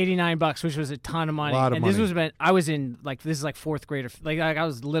Nails. $89, which was a ton of money. Lot of and this money. was I was in like this is like fourth grade, like I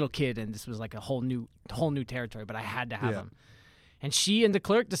was a little kid, and this was like a whole new territory. But I had to have Yeah. them. And she and the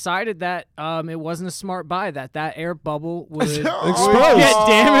clerk decided that it wasn't a smart buy. That air bubble would Exposed. get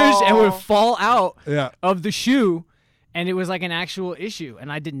damaged and would fall out Yeah. of the shoe, and it was like an actual issue.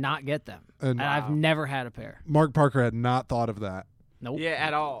 And I did not get them, And I've never had a pair. Mark Parker had not thought of that. Nope. Yeah,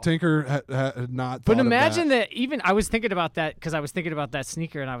 at all. Tinker had not thought But of imagine that. that even I was thinking about that because I was thinking about that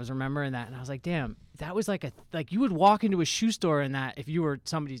sneaker and I was remembering that and I was like, damn, that was like you would walk into a shoe store in that if you were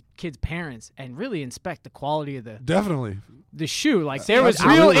somebody's kid's parents and really inspect the quality of Definitely. the shoe. Like there was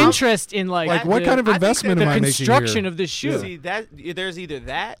Absolutely. real interest in like What the, kind of I think investment the am I making construction here? of this shoe. See that there's either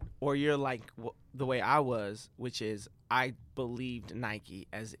that or you're like the way I was, which is I believed Nike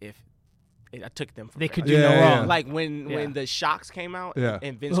as if I took them for They could fair. do Yeah, no yeah. wrong. Like when Yeah. the shocks came out, Yeah.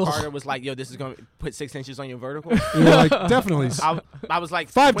 and Vince Ugh. Carter was like, "Yo, this is going to put 6 inches on your vertical." You're like, definitely. I was like,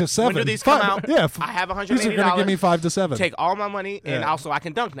 5 when, to 7. When do these come Five- out? Yeah. I have These are $180. going to give me 5 to 7. Take all my money, and Yeah. also I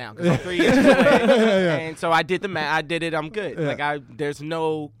can dunk now because I'm 3 inches away. Yeah. And so I did the math. I did it. I'm good. Yeah. Like there's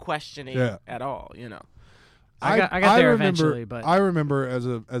no questioning Yeah. at all. You know. I got there remember, eventually, but I remember as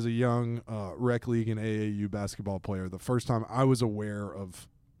a young rec league and AAU basketball player, the first time I was aware of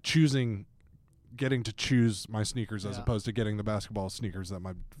getting to choose my sneakers as Yeah. opposed to getting the basketball sneakers that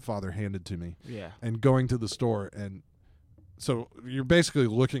my father handed to me, Yeah. and going to the store. And so you're basically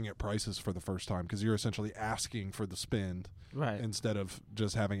looking at prices for the first time because you're essentially asking for the spend Right. instead of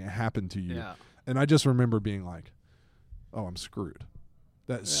just having it happen to you. yeah. And I just remember being like, "Oh, I'm screwed.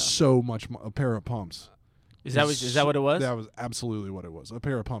 That's so much. A pair of pumps. Is that what it was? That was absolutely what it was. A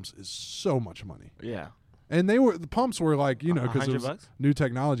pair of pumps is so much money." Yeah. And the pumps were like, because it was $100? new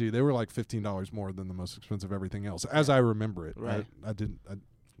technology, they were like $15 more than the most expensive everything else, as I remember it. Right.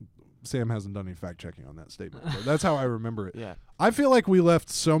 Sam hasn't done any fact checking on that statement, but that's how I remember it. Yeah. I feel like we left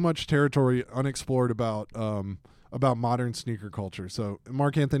so much territory unexplored about modern sneaker culture. So,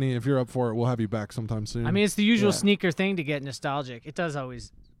 Mark Anthony, if you're up for it, we'll have you back sometime soon. I mean, it's the usual Yeah. sneaker thing to get nostalgic. It does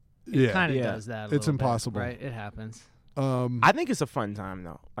always. yeah. Kind of Yeah. does that. It's little bit, impossible. right? It happens. I think it's a fun time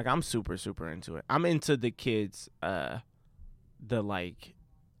though. Like I'm super into it. I'm into the kids, the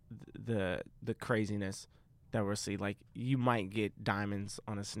craziness that we'll see. Like you might get diamonds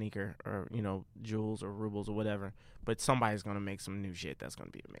on a sneaker, or jewels or rubles or whatever, but somebody's gonna make some new shit that's gonna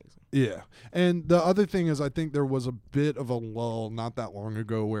be amazing. Yeah. And the other thing is, I think there was a bit of a lull not that long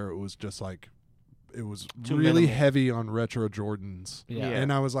ago where it was just like, it was Too really minimal. heavy on retro Jordans. Yeah.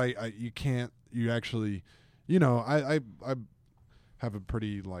 And I was like, I have a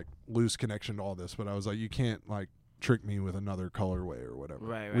pretty like loose connection to all this, but I was like, you can't like trick me with another colorway or whatever.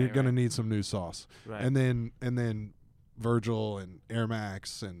 Right, We're right, gonna right. need some new sauce. Right. And then Virgil and Air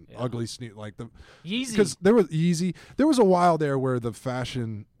Max and Yeah. ugly sneak like the Yeezy. because there was Yeezy. There was a while there where the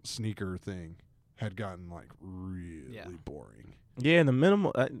fashion sneaker thing had gotten like really Yeah. boring. Yeah, and the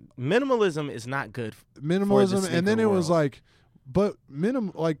minimalism is not good. Minimalism, and then sneaker it was world. like, but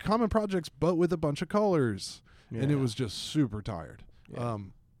like common projects, but with a bunch of colors, and it was just super tired. Yeah.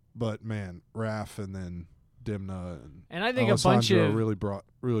 But man, Raph and then Dimna And I think a bunch Alessandro of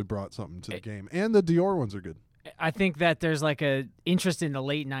really brought something to the game, and the Dior ones are good. I think that there's like a interest in the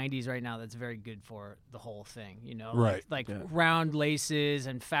late '90s right now that's very good for the whole thing. Right. Like Yeah. round laces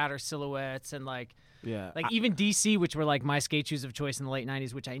and fatter silhouettes and like Yeah. even DC, which were like my skate shoes of choice in the late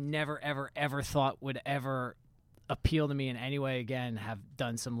 '90s, which I never ever thought would ever appeal to me in any way again, have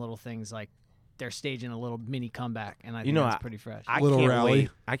done some little things like they're staging a little mini comeback, and I think that's pretty fresh. I Little can't rally. wait.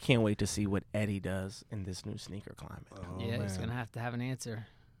 I can't wait to see what Eddie does in this new sneaker climate. Oh, yeah, he's man. gonna have to have an answer.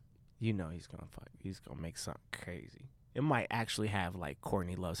 He's gonna make something crazy. It might actually have like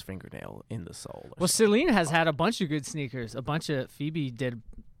Courtney Love's fingernail in the sole. Or Well, something. Celine has had a bunch of good sneakers. A bunch of Phoebe did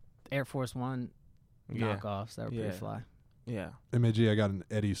Air Force One Yeah. knockoffs that were Yeah. pretty fly. Yeah. MAG, I got an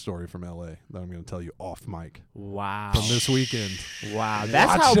Eddie story from LA that I'm going to tell you off mic Wow. from this weekend. Wow.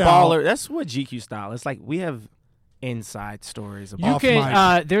 That's Watch how out. baller. That's what GQ style. It's like we have inside stories about. You Off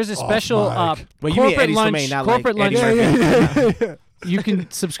can. mic. There's a Off special mic. Well, you mean corporate Eddie lunch. Slimane, not corporate like lunch. Eddie Yeah. You can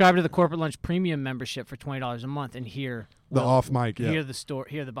subscribe to the corporate lunch premium membership for $20 a month and hear The off mic, yeah. hear the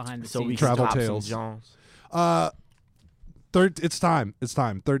story, hear the behind the so we scenes. can Travel drop tales. some Jones. It's time.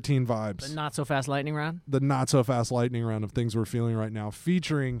 13 vibes. The not so fast lightning round. The not so fast lightning round of things we're feeling right now,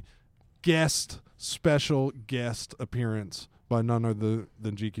 featuring special guest appearance by none other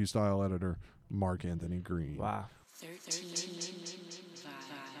than GQ style editor Mark Anthony Green. Wow. 13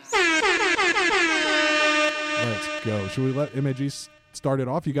 Let's go. Should we let MAG start it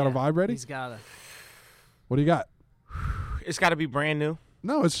off? You got a vibe ready? He's got a. What do you got? It's got to be brand new.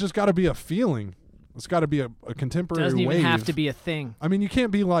 No, it's just got to be a feeling. It's got to be a contemporary Doesn't even wave. have to be a thing. I mean, you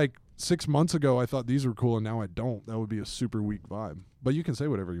can't be like 6 months ago I thought these were cool and now I don't. That would be a super weak vibe. But you can say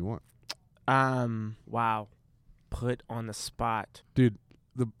whatever you want. Wow. Put on the spot. Dude,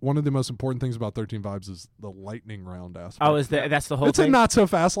 one of the most important things about 13 Vibes is the lightning round aspect. Oh, that's the whole It's thing? a not so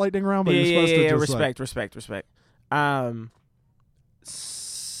fast lightning round, but yeah, you're supposed yeah, to just like, respect.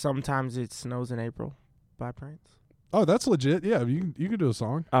 Sometimes it snows in April by Prince. oh, that's legit. Yeah, you can do a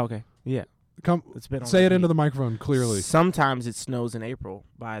song. Oh, okay. Yeah. Come It's been on say it repeat. into the microphone clearly. Sometimes it snows in April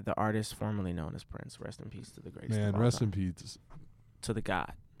by the artist formerly known as Prince. Rest in peace to the greatest. Man, of all rest time. in peace To the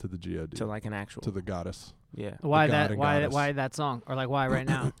God. to the God, To like an actual. to the goddess. Yeah. Why God that? and Why goddess. why that song? Or like why right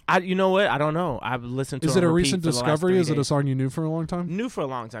now? You know what? I don't know. I've listened to Is it it a on repeat recent for the last discovery? 3 Is it a days. song you knew for a long time? Knew for a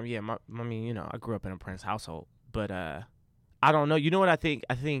long time. Yeah. I mean, I grew up in a Prince household, but I don't know. You know what I think?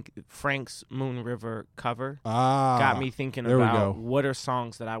 I think Frank's Moon River cover Ah, got me thinking there we about go. what are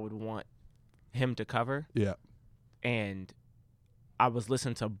songs that I would want him to cover. Yeah. And I was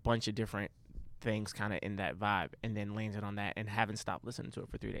listening to a bunch of different things kind of in that vibe and then landed on that and haven't stopped listening to it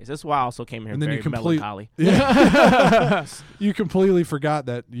for 3 days. That's why I also came here And then very you complete- melancholy. Yeah. You completely forgot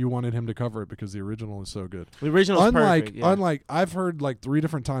that you wanted him to cover it because the original is so good. The original is Unlike perfect. Yeah. unlike I've heard like 3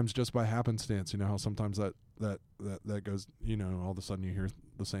 different times just by happenstance, you know how sometimes that goes, all of a sudden you hear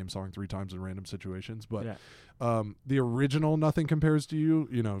the same song 3 times in random situations, but Yeah. the original Nothing Compares to You,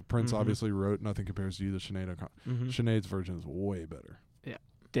 Prince Mhm. obviously wrote Nothing Compares to You, the Mhm. Sinead's version is way better.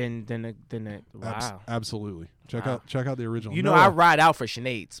 Then wow. Absolutely. Check Wow. out the original. You know, I Noah, ride out for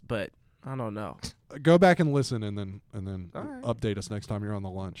Sinead's, but I don't know. go back and listen and then All right. update us next time you're on the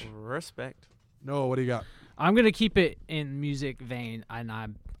lunch. Respect. Noah, what do you got? I'm gonna keep it in music vein, and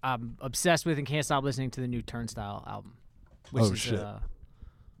I'm obsessed with and can't stop listening to the new Turnstile album, which is shit. a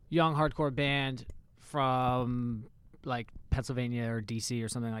young hardcore band from like Pennsylvania or DC or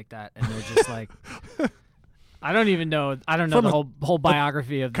something like that, and they're just like. I don't know From the whole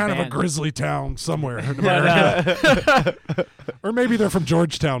biography of the Kind band. of a grizzly town somewhere in But, America. Or maybe they're from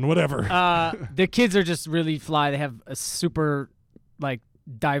Georgetown, whatever. the kids are just really fly. They have a super like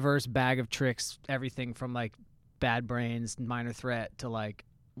diverse bag of tricks, everything from like Bad Brains, Minor Threat to like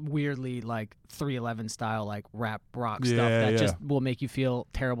weirdly like 311 style like rap rock stuff that just will make you feel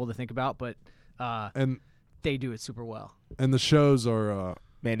terrible to think about, but and they do it super well. the shows are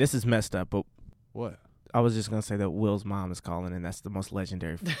Man, this is messed up, but what? I was just gonna say that Will's mom is calling, and that's the most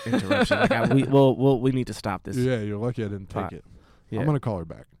legendary interruption. We need to stop this. Yeah, you're lucky I didn't take it. Yeah, I'm gonna call her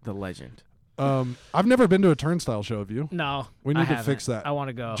back. the legend. I've never been to a Turnstile show. Have you? No, We need I to haven't. fix that. I want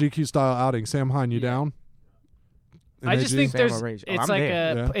to go. GQ style outing. Sam Hine, you Yeah. down? I just MAG? think Sam there's O'Rage. Oh, it's I'm like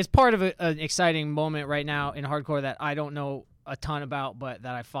there. Yeah. it's part of an exciting moment right now in hardcore that I don't know a ton about, but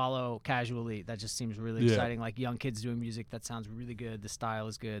that I follow casually. That just seems really Yeah. exciting. Like young kids doing music that sounds really good. The style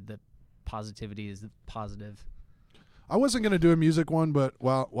is good. The positivity is positive. I wasn't gonna do a music one, but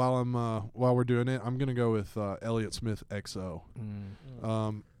while we're doing it, I'm gonna go with Elliott Smith XO.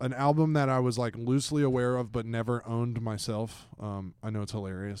 An album that I was like loosely aware of but never owned myself. I know it's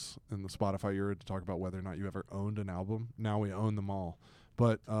hilarious in the Spotify era to talk about whether or not you ever owned an album. Now we own them all.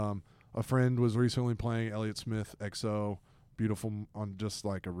 But a friend was recently playing Elliott Smith XO, beautiful on just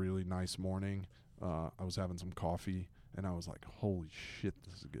like a really nice morning. I was having some coffee and I was like, holy shit,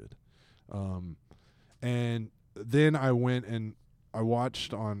 this is good. And then I went and I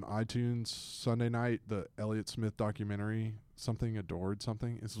watched on iTunes Sunday night the Elliott Smith documentary, Something Adored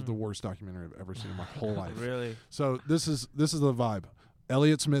Something. This is the worst documentary I've ever seen in my whole life. Really? So this is the vibe.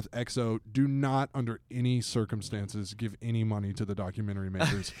 Elliott Smith XO, do not under any circumstances give any money to the documentary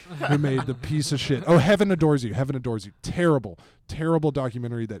makers who made the piece of shit. Oh, Heaven Adores You. Heaven Adores You. Terrible, terrible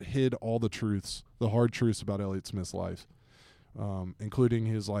documentary that hid all the truths, the hard truths about Elliott Smith's life, including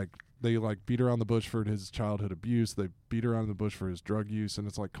his like, they like beat around the bush for his childhood abuse. They beat around the bush for his drug use. And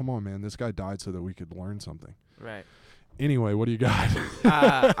it's like, come on, man, this guy died so that we could learn something. Right. Anyway, what do you got?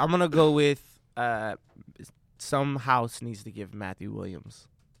 I'm gonna go with some house needs to give Matthew Williams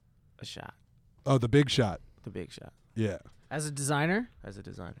a shot. Oh, The Big Shot. The big shot Yeah. As a designer, as a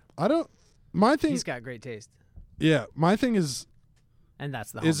designer. My thing, he's got great taste, yeah, my thing is and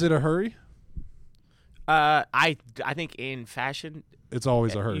it a hurry? I think in fashion, It's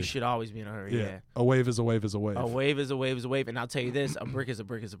always a hurry. you should always be in a hurry. Yeah. A wave is a wave is a wave. A wave is a wave is a wave, and I'll tell you this: a brick is a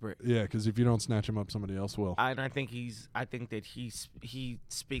brick is a brick. Yeah, because if you don't snatch him up, somebody else will. I think that he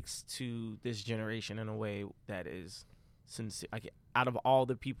speaks to this generation in a way that is sincere. Like, out of all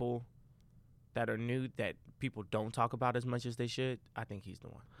the people that are new that people don't talk about as much as they should, I think he's the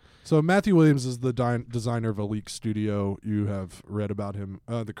one. So Matthew Williams is the designer of Aleek Studio. You have read about him,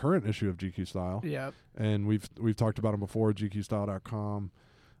 the current issue of GQ Style. Yep. And we've talked about him before, GQstyle.com.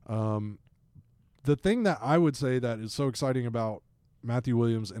 The thing that I would say that is so exciting about Matthew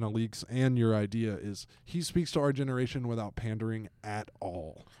Williams and Aleek's and your idea is he speaks to our generation without pandering at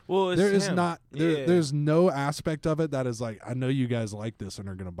all. Well, it's There is him. not Yeah. there's no aspect of it that is like, I know you guys like this and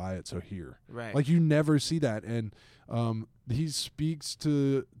are going to buy it, so here. Right. Like, you never see that, and he speaks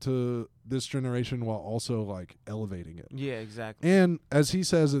to this generation while also like elevating it. Yeah, exactly. And as he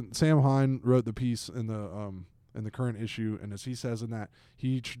says, Sam Hine wrote the piece in the current issue, and as he says in that,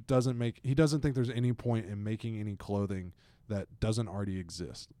 he doesn't think there's any point in making any clothing that doesn't already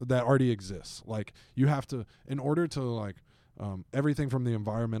exist. That already exists. Like, you have to, in order to like everything from the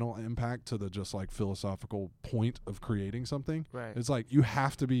environmental impact to the just like philosophical point of creating something. Right. It's like you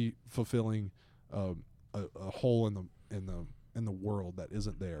have to be fulfilling a hole in the world that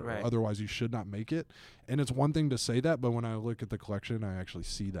isn't there. Right. Otherwise, you should not make it. And it's one thing to say that, but when I look at the collection, I actually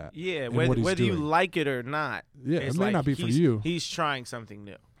see that. Yeah, in what he's whether you doing. like it or not. Yeah, it's it may like not be for he's- you. He's trying something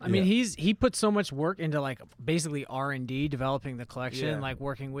new. I mean, Yeah. he put so much work into like basically R&D, developing the collection, Yeah. like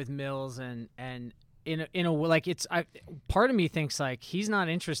working with mills and in a like part of me thinks like he's not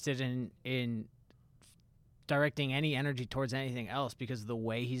interested in directing any energy towards anything else because of the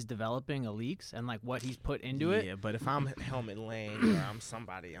way he's developing Aleek's and like what he's put into it. Yeah, but if I'm Helmet Lane or I'm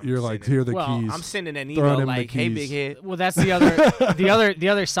somebody, You're like, sending, here are the Well, keys. I'm sending an Throwing email him the like, "Hey, keys. big head." Well, that's the other the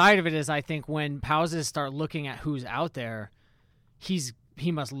other side of it is I think when Pauses start looking at who's out there,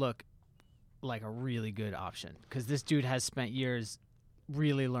 he must look like a really good option because this dude has spent years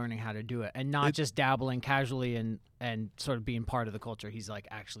really learning how to do it and not just dabbling casually and sort of being part of the culture. He's like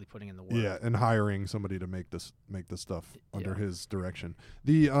actually putting in the work. Yeah, and hiring somebody to make this stuff under Yeah. his direction.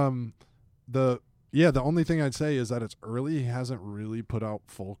 The Yeah, the only thing I'd say is that it's early. He hasn't really put out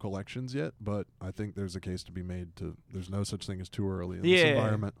full collections yet, but I think there's a case to be made to there's no such thing as too early in this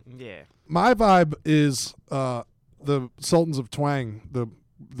environment. Yeah. My vibe is the Sultans of Twang,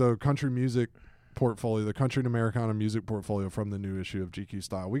 the country music portfolio, the country and Americana music portfolio from the new issue of GQ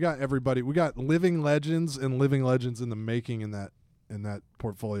Style. We got everybody. We got living legends and living legends in the making in that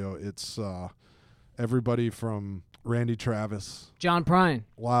portfolio. It's everybody from Randy Travis, John Prine,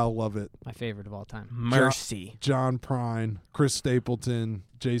 Lyle Lovett, my favorite of all time. Mercy. John Prine, Chris Stapleton,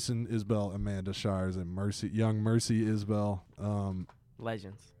 Jason Isbell, Amanda Shires, and young Mercy Isbell.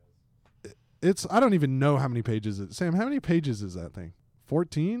 Legends. I don't even know how many pages it. Sam, how many pages is that thing?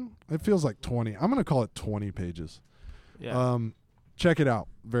 14? It feels like 20. I'm gonna call it 20 pages. Yeah. Check it out.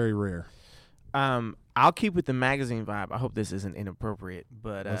 Very rare. I'll keep with the magazine vibe. I hope this isn't inappropriate,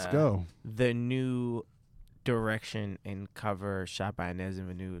 but Let's go. The new direction and cover shot by Inez and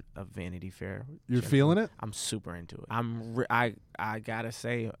Vanud of Vanity Fair. You're feeling it? I'm super into it. I gotta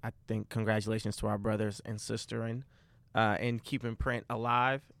say, I think congratulations to our brothers and sister in keeping print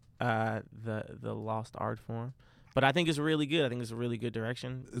alive, the lost art form. But I think it's really good. I think it's a really good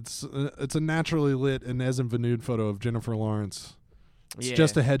direction. It's a naturally lit Inez and Vanud photo of Jennifer Lawrence. It's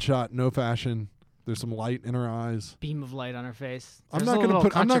just a headshot, no fashion. There's some light in her eyes. Beam of light on her face. I'm not going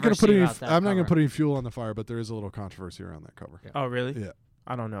to put any fuel on the fire, but there is a little controversy around that cover. Yeah. Oh, really? Yeah.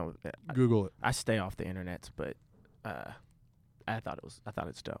 I don't know. Google it. I stay off the internet, but I thought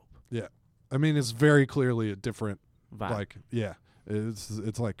it's dope. Yeah. I mean, it's very clearly a different Vibe.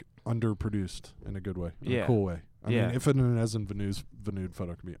 It's like underproduced in a good way, in a cool way. I Yeah. mean, if an Inez and Vanud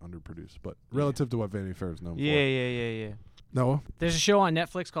photo can be underproduced, but relative to what Vanity Fair is known for. Yeah. Noah? There's a show on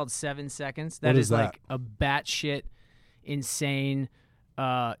Netflix called 7 Seconds. What is that? Like a batshit, insane,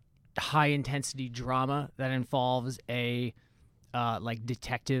 high-intensity drama that involves a like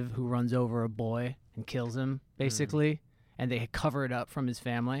detective who runs over a boy and kills him, basically, and they cover it up from his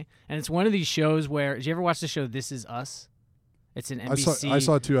family. And it's one of these shows where, did you ever watch the show This Is Us? It's an NBC. I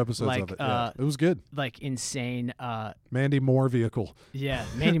saw 2 episodes of it. Yeah. It was good. Like insane. Mandy Moore vehicle. Yeah,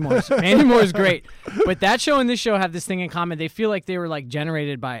 Mandy Moore's great. But that show and this show have this thing in common. They feel like they were like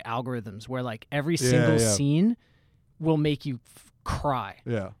generated by algorithms where like every single scene will make you cry.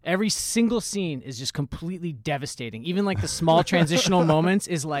 Yeah. Every single scene is just completely devastating. Even like the small transitional moments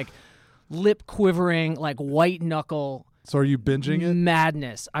is like lip quivering, like white knuckle. So are you binging it?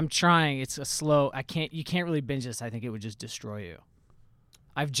 Madness. I'm trying. It's a slow. You can't really binge this. I think it would just destroy you.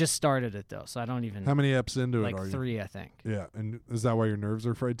 I've just started it though, so I don't even. How many eps into like it are you? 3, I think. Yeah, and is that why your nerves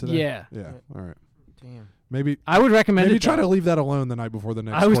are frayed today? Yeah. Yeah. All right. Damn. Maybe I would recommend maybe it. try though. to leave that alone the night before the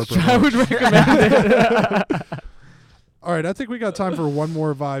next. I would recommend it. All right, I think we got time for one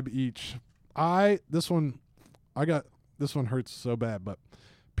more vibe each. This one hurts so bad, but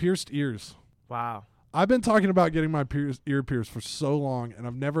pierced ears. Wow. I've been talking about getting my ear pierced for so long, and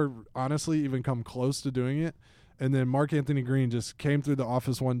I've never honestly even come close to doing it. And then Mark Anthony Green just came through the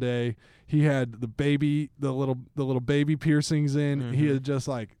office one day. He had the little baby piercings in. Mm-hmm.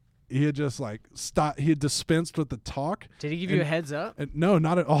 He had dispensed with the talk. Did he give you a heads up? No,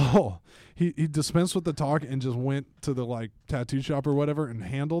 not at all. He dispensed with the talk and just went to the like tattoo shop or whatever and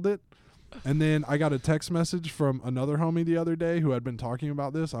handled it. And then I got a text message from another homie the other day who had been talking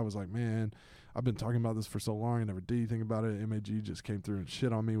about this. I was like, man, I've been talking about this for so long. I never did anything about it. MAG just came through and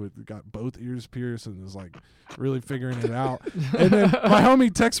shit on me got both ears pierced and was like really figuring it out. And then my homie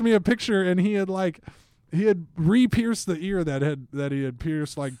texted me a picture and he had re-pierced the ear that he had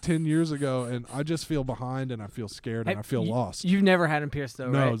pierced like 10 years ago. And I just feel behind and I feel scared and I feel lost. You've never had him pierced though,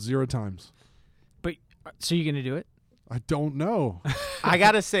 right? No, 0 times. But so you're gonna do it? I don't know. I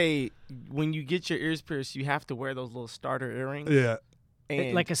gotta say, when you get your ears pierced, you have to wear those little starter earrings. Yeah.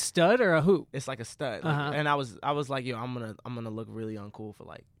 And Like a stud or a hoop? it's like a stud. Uh-huh. And I was like, yo, I'm gonna look really uncool for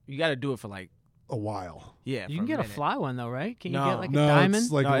like. You got to do it for like. A while. Yeah. You can get a fly one though, right? Can you No. get like a No, diamond?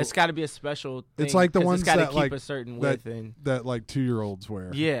 it's like No, it's got to be a special thing. It's like the 'cause ones it's gotta that, keep like, a certain width and. that like 2-year-olds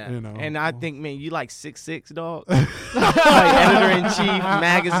wear. Yeah, You know. and I think, man, you like 6'6", dog. Like editor-in-chief,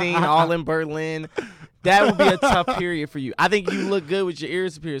 magazine, all in Berlin. That would be a tough period for you. I think you look good with your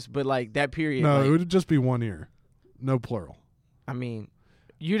ears pierced, but like that period. No, like, it would just be one ear. No plural. I mean,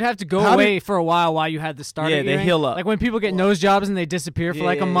 You'd have to go How away for a while you had the starter. Yeah, they earring. heal up. Like when people get nose jobs and they disappear for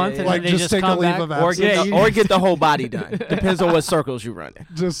like a month and Like then they just just take a come leave back. of or absence. get or get the whole body done. Depends on what circles you run in.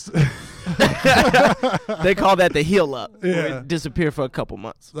 Just They call that the heal up. Yeah. Where it disappear for a couple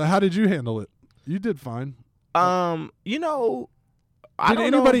months. how did you handle it? You did fine. You know, I Did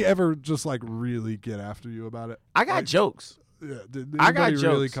don't anybody know. ever just like really get after you about it? I got like, jokes. Yeah. Did I got anybody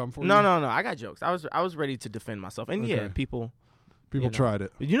jokes. really come for no, you? no. I got jokes. I was ready to defend myself, and yeah, Okay. people People tried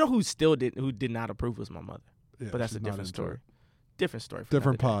it. You know who did not approve was my mother. Yeah, But that's she's a not different into story. it. Different story. For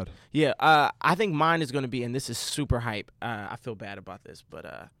Different another day. pod. Yeah, I think mine is going to be, and this is super hype. I feel bad about this,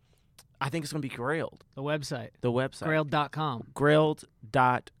 but I think it's going to be Grailed. The website. The website. Grailed.com.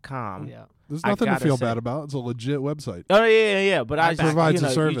 Grailed.com. Yeah. There's nothing to gotta feel say- bad about. It's a legit website. Oh yeah. But I provides a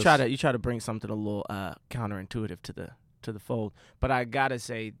you service. try to bring something a little counterintuitive to the fold. But I gotta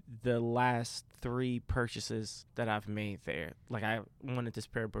say, the last 3 purchases that I've made there, like I wanted this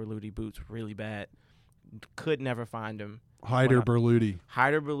pair of Berluti boots really bad, could never find them. Hyder Berluti.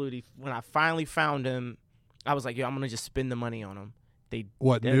 Hyder Berluti. When I finally found them, I was like, yo, I'm gonna just spend the money on them. They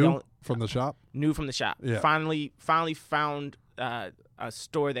New don't- from the shop? new from the shop. Yeah. Finally found a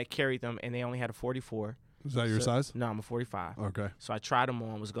store that carried them, and they only had a 44. Is that your size? No, I'm a 45. Okay. So I tried them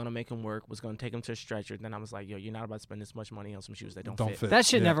on, was going to make them work, was going to take them to a stretcher. Then I was like, yo, you're not about to spend this much money on some shoes that don't fit. That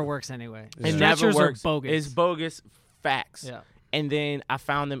shit Yeah. never works anyway. Yeah. It never Stretchers works. are bogus. It's bogus. Facts. Yeah. And then I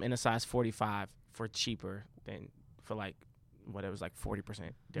found them in a size 45 for cheaper than for like, what, it was like 40%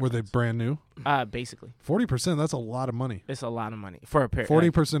 difference. Were they brand new? Basically. 40%, that's a lot of money. It's a lot of money for a pair.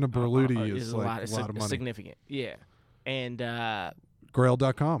 40% of Berluti is is a like lot. a lot of money. Significant. Yeah. And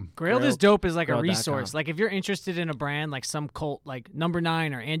Grail.com. Grailed is dope as like a Grailed.com. resource. Like if you're interested in a brand like some cult like Number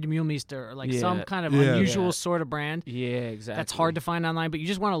 9 or Andy Muhlmeister or like some kind of Yeah. unusual Yeah. sort of brand yeah, exactly. that's hard to find online, but you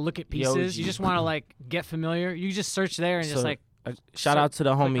just want to look at pieces. You Yoji. just want to like get familiar. You just search there and just So, like shout out to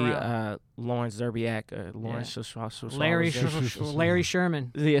the click homie around. Lawrence Zerbiak, Lawrence Larry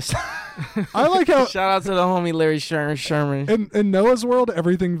Sherman. Yes. I like how Shout out to the homie Larry Sherman. in Noah's world,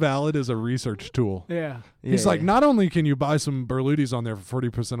 everything valid is a research tool. Yeah. He's like, not only can you buy some Berlutis on there for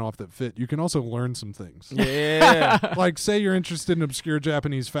 40% off that fit, you can also learn some things. Yeah. Like, say you're interested in obscure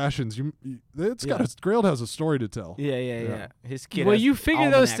Japanese fashions, Grailed has a story to tell. Yeah. His kid. Well, has you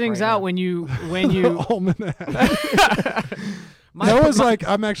figure those Almanac things right out now. when you Almanac. Noah's like,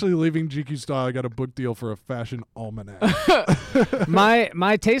 I'm actually leaving GQ Style. I got a book deal for a fashion almanac.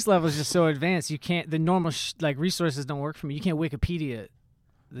 my taste level is just so advanced. You can't the normal like resources don't work for me. You can't Wikipedia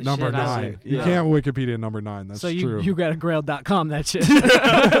the Number shit I 9. see. You Yeah. can't Wikipedia number 9. That's So true. you got a Grailed.com that shit.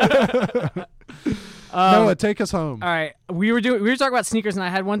 Noah, take us home. All right, we were talking about sneakers, and I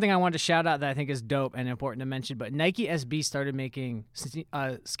had one thing I wanted to shout out that I think is dope and important to mention. But Nike SB started making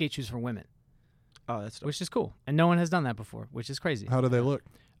skate shoes for women, Oh, that's dope. which is cool, and no one has done that before, which is crazy. How do they look?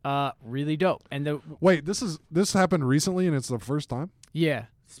 Really dope. And Wait, this happened recently and it's the first time? yeah,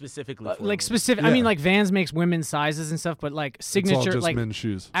 specifically for like women. specific. I Yeah. mean, like Vans makes women's sizes and stuff, but like It's all signature, just like men's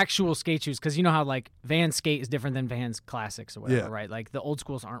shoes. actual skate shoes, because you know how like Vans skate is different than Vans classics or whatever, Yeah. right? Like the old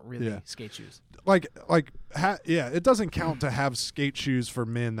schools aren't really Yeah. skate shoes. It doesn't count to have skate shoes for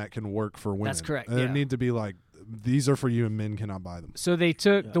men that can work for women. That's correct, They yeah. need to be like, these are for you and men cannot buy them. So they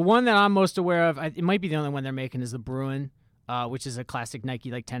took the one that I'm most aware of. It might be the only one they're making is the Bruin, which is a classic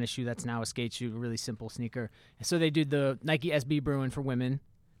Nike like tennis shoe that's now a skate shoe, a really simple sneaker. And so they did the Nike SB Bruin for women.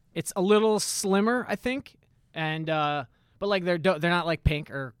 It's a little slimmer, I think, and but like they're not like pink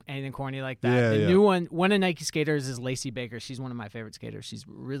or anything corny like that. Yeah, The yeah. new one of Nike skaters is Lacey Baker. She's one of my favorite skaters. She's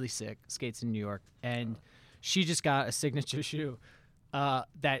really sick. Skates in New York, and she just got a signature shoe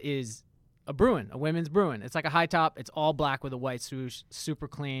that is a Bruin, a women's Bruin. It's like a high top. It's all black with a white swoosh, super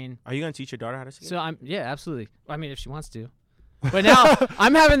clean. Are you gonna teach your daughter how to skate? So absolutely. I mean, if she wants to. But now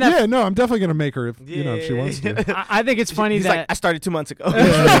I'm having that. Yeah, no, I'm definitely gonna make her if if she wants to. I think it's funny He's that like, I started 2 months ago.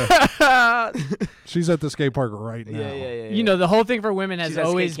 She's at the skate park right now, you know the whole thing for women has She's at skate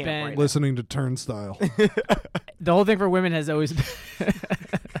always camp been right now. listening to Turnstile. the whole thing for women has always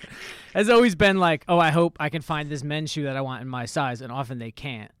has always been like, oh, I hope I can find this men's shoe that I want in my size, and often they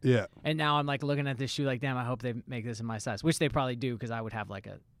can't. Yeah, And now I'm like looking at this shoe like, damn, I hope they make this in my size, which they probably do because I would have like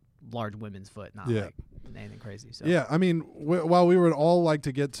a large women's foot, not Yeah. like anything crazy. So yeah. I mean, while we would all like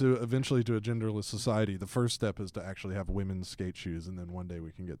to get to eventually to a genderless society, the first step is to actually have women's skate shoes, and then one day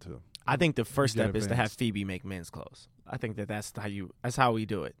we can get to. I think the first Get step is to have advanced. Phoebe make men's clothes. I think that's how we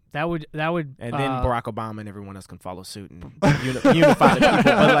do it, that would and then uh, Barack Obama and everyone else can follow suit and unify the people.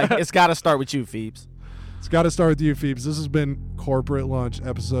 But like, it's got to start with you, Phoebes. It's got to start with you, Phoebes. This has been Corporate Lunch,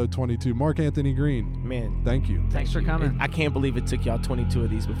 episode 22. Mark Anthony Green, Man, thank you. Thanks for coming. I can't believe it took y'all 22 of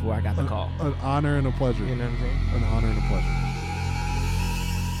these before I got the call. An honor and a pleasure. You know what I'm saying? An honor and a pleasure.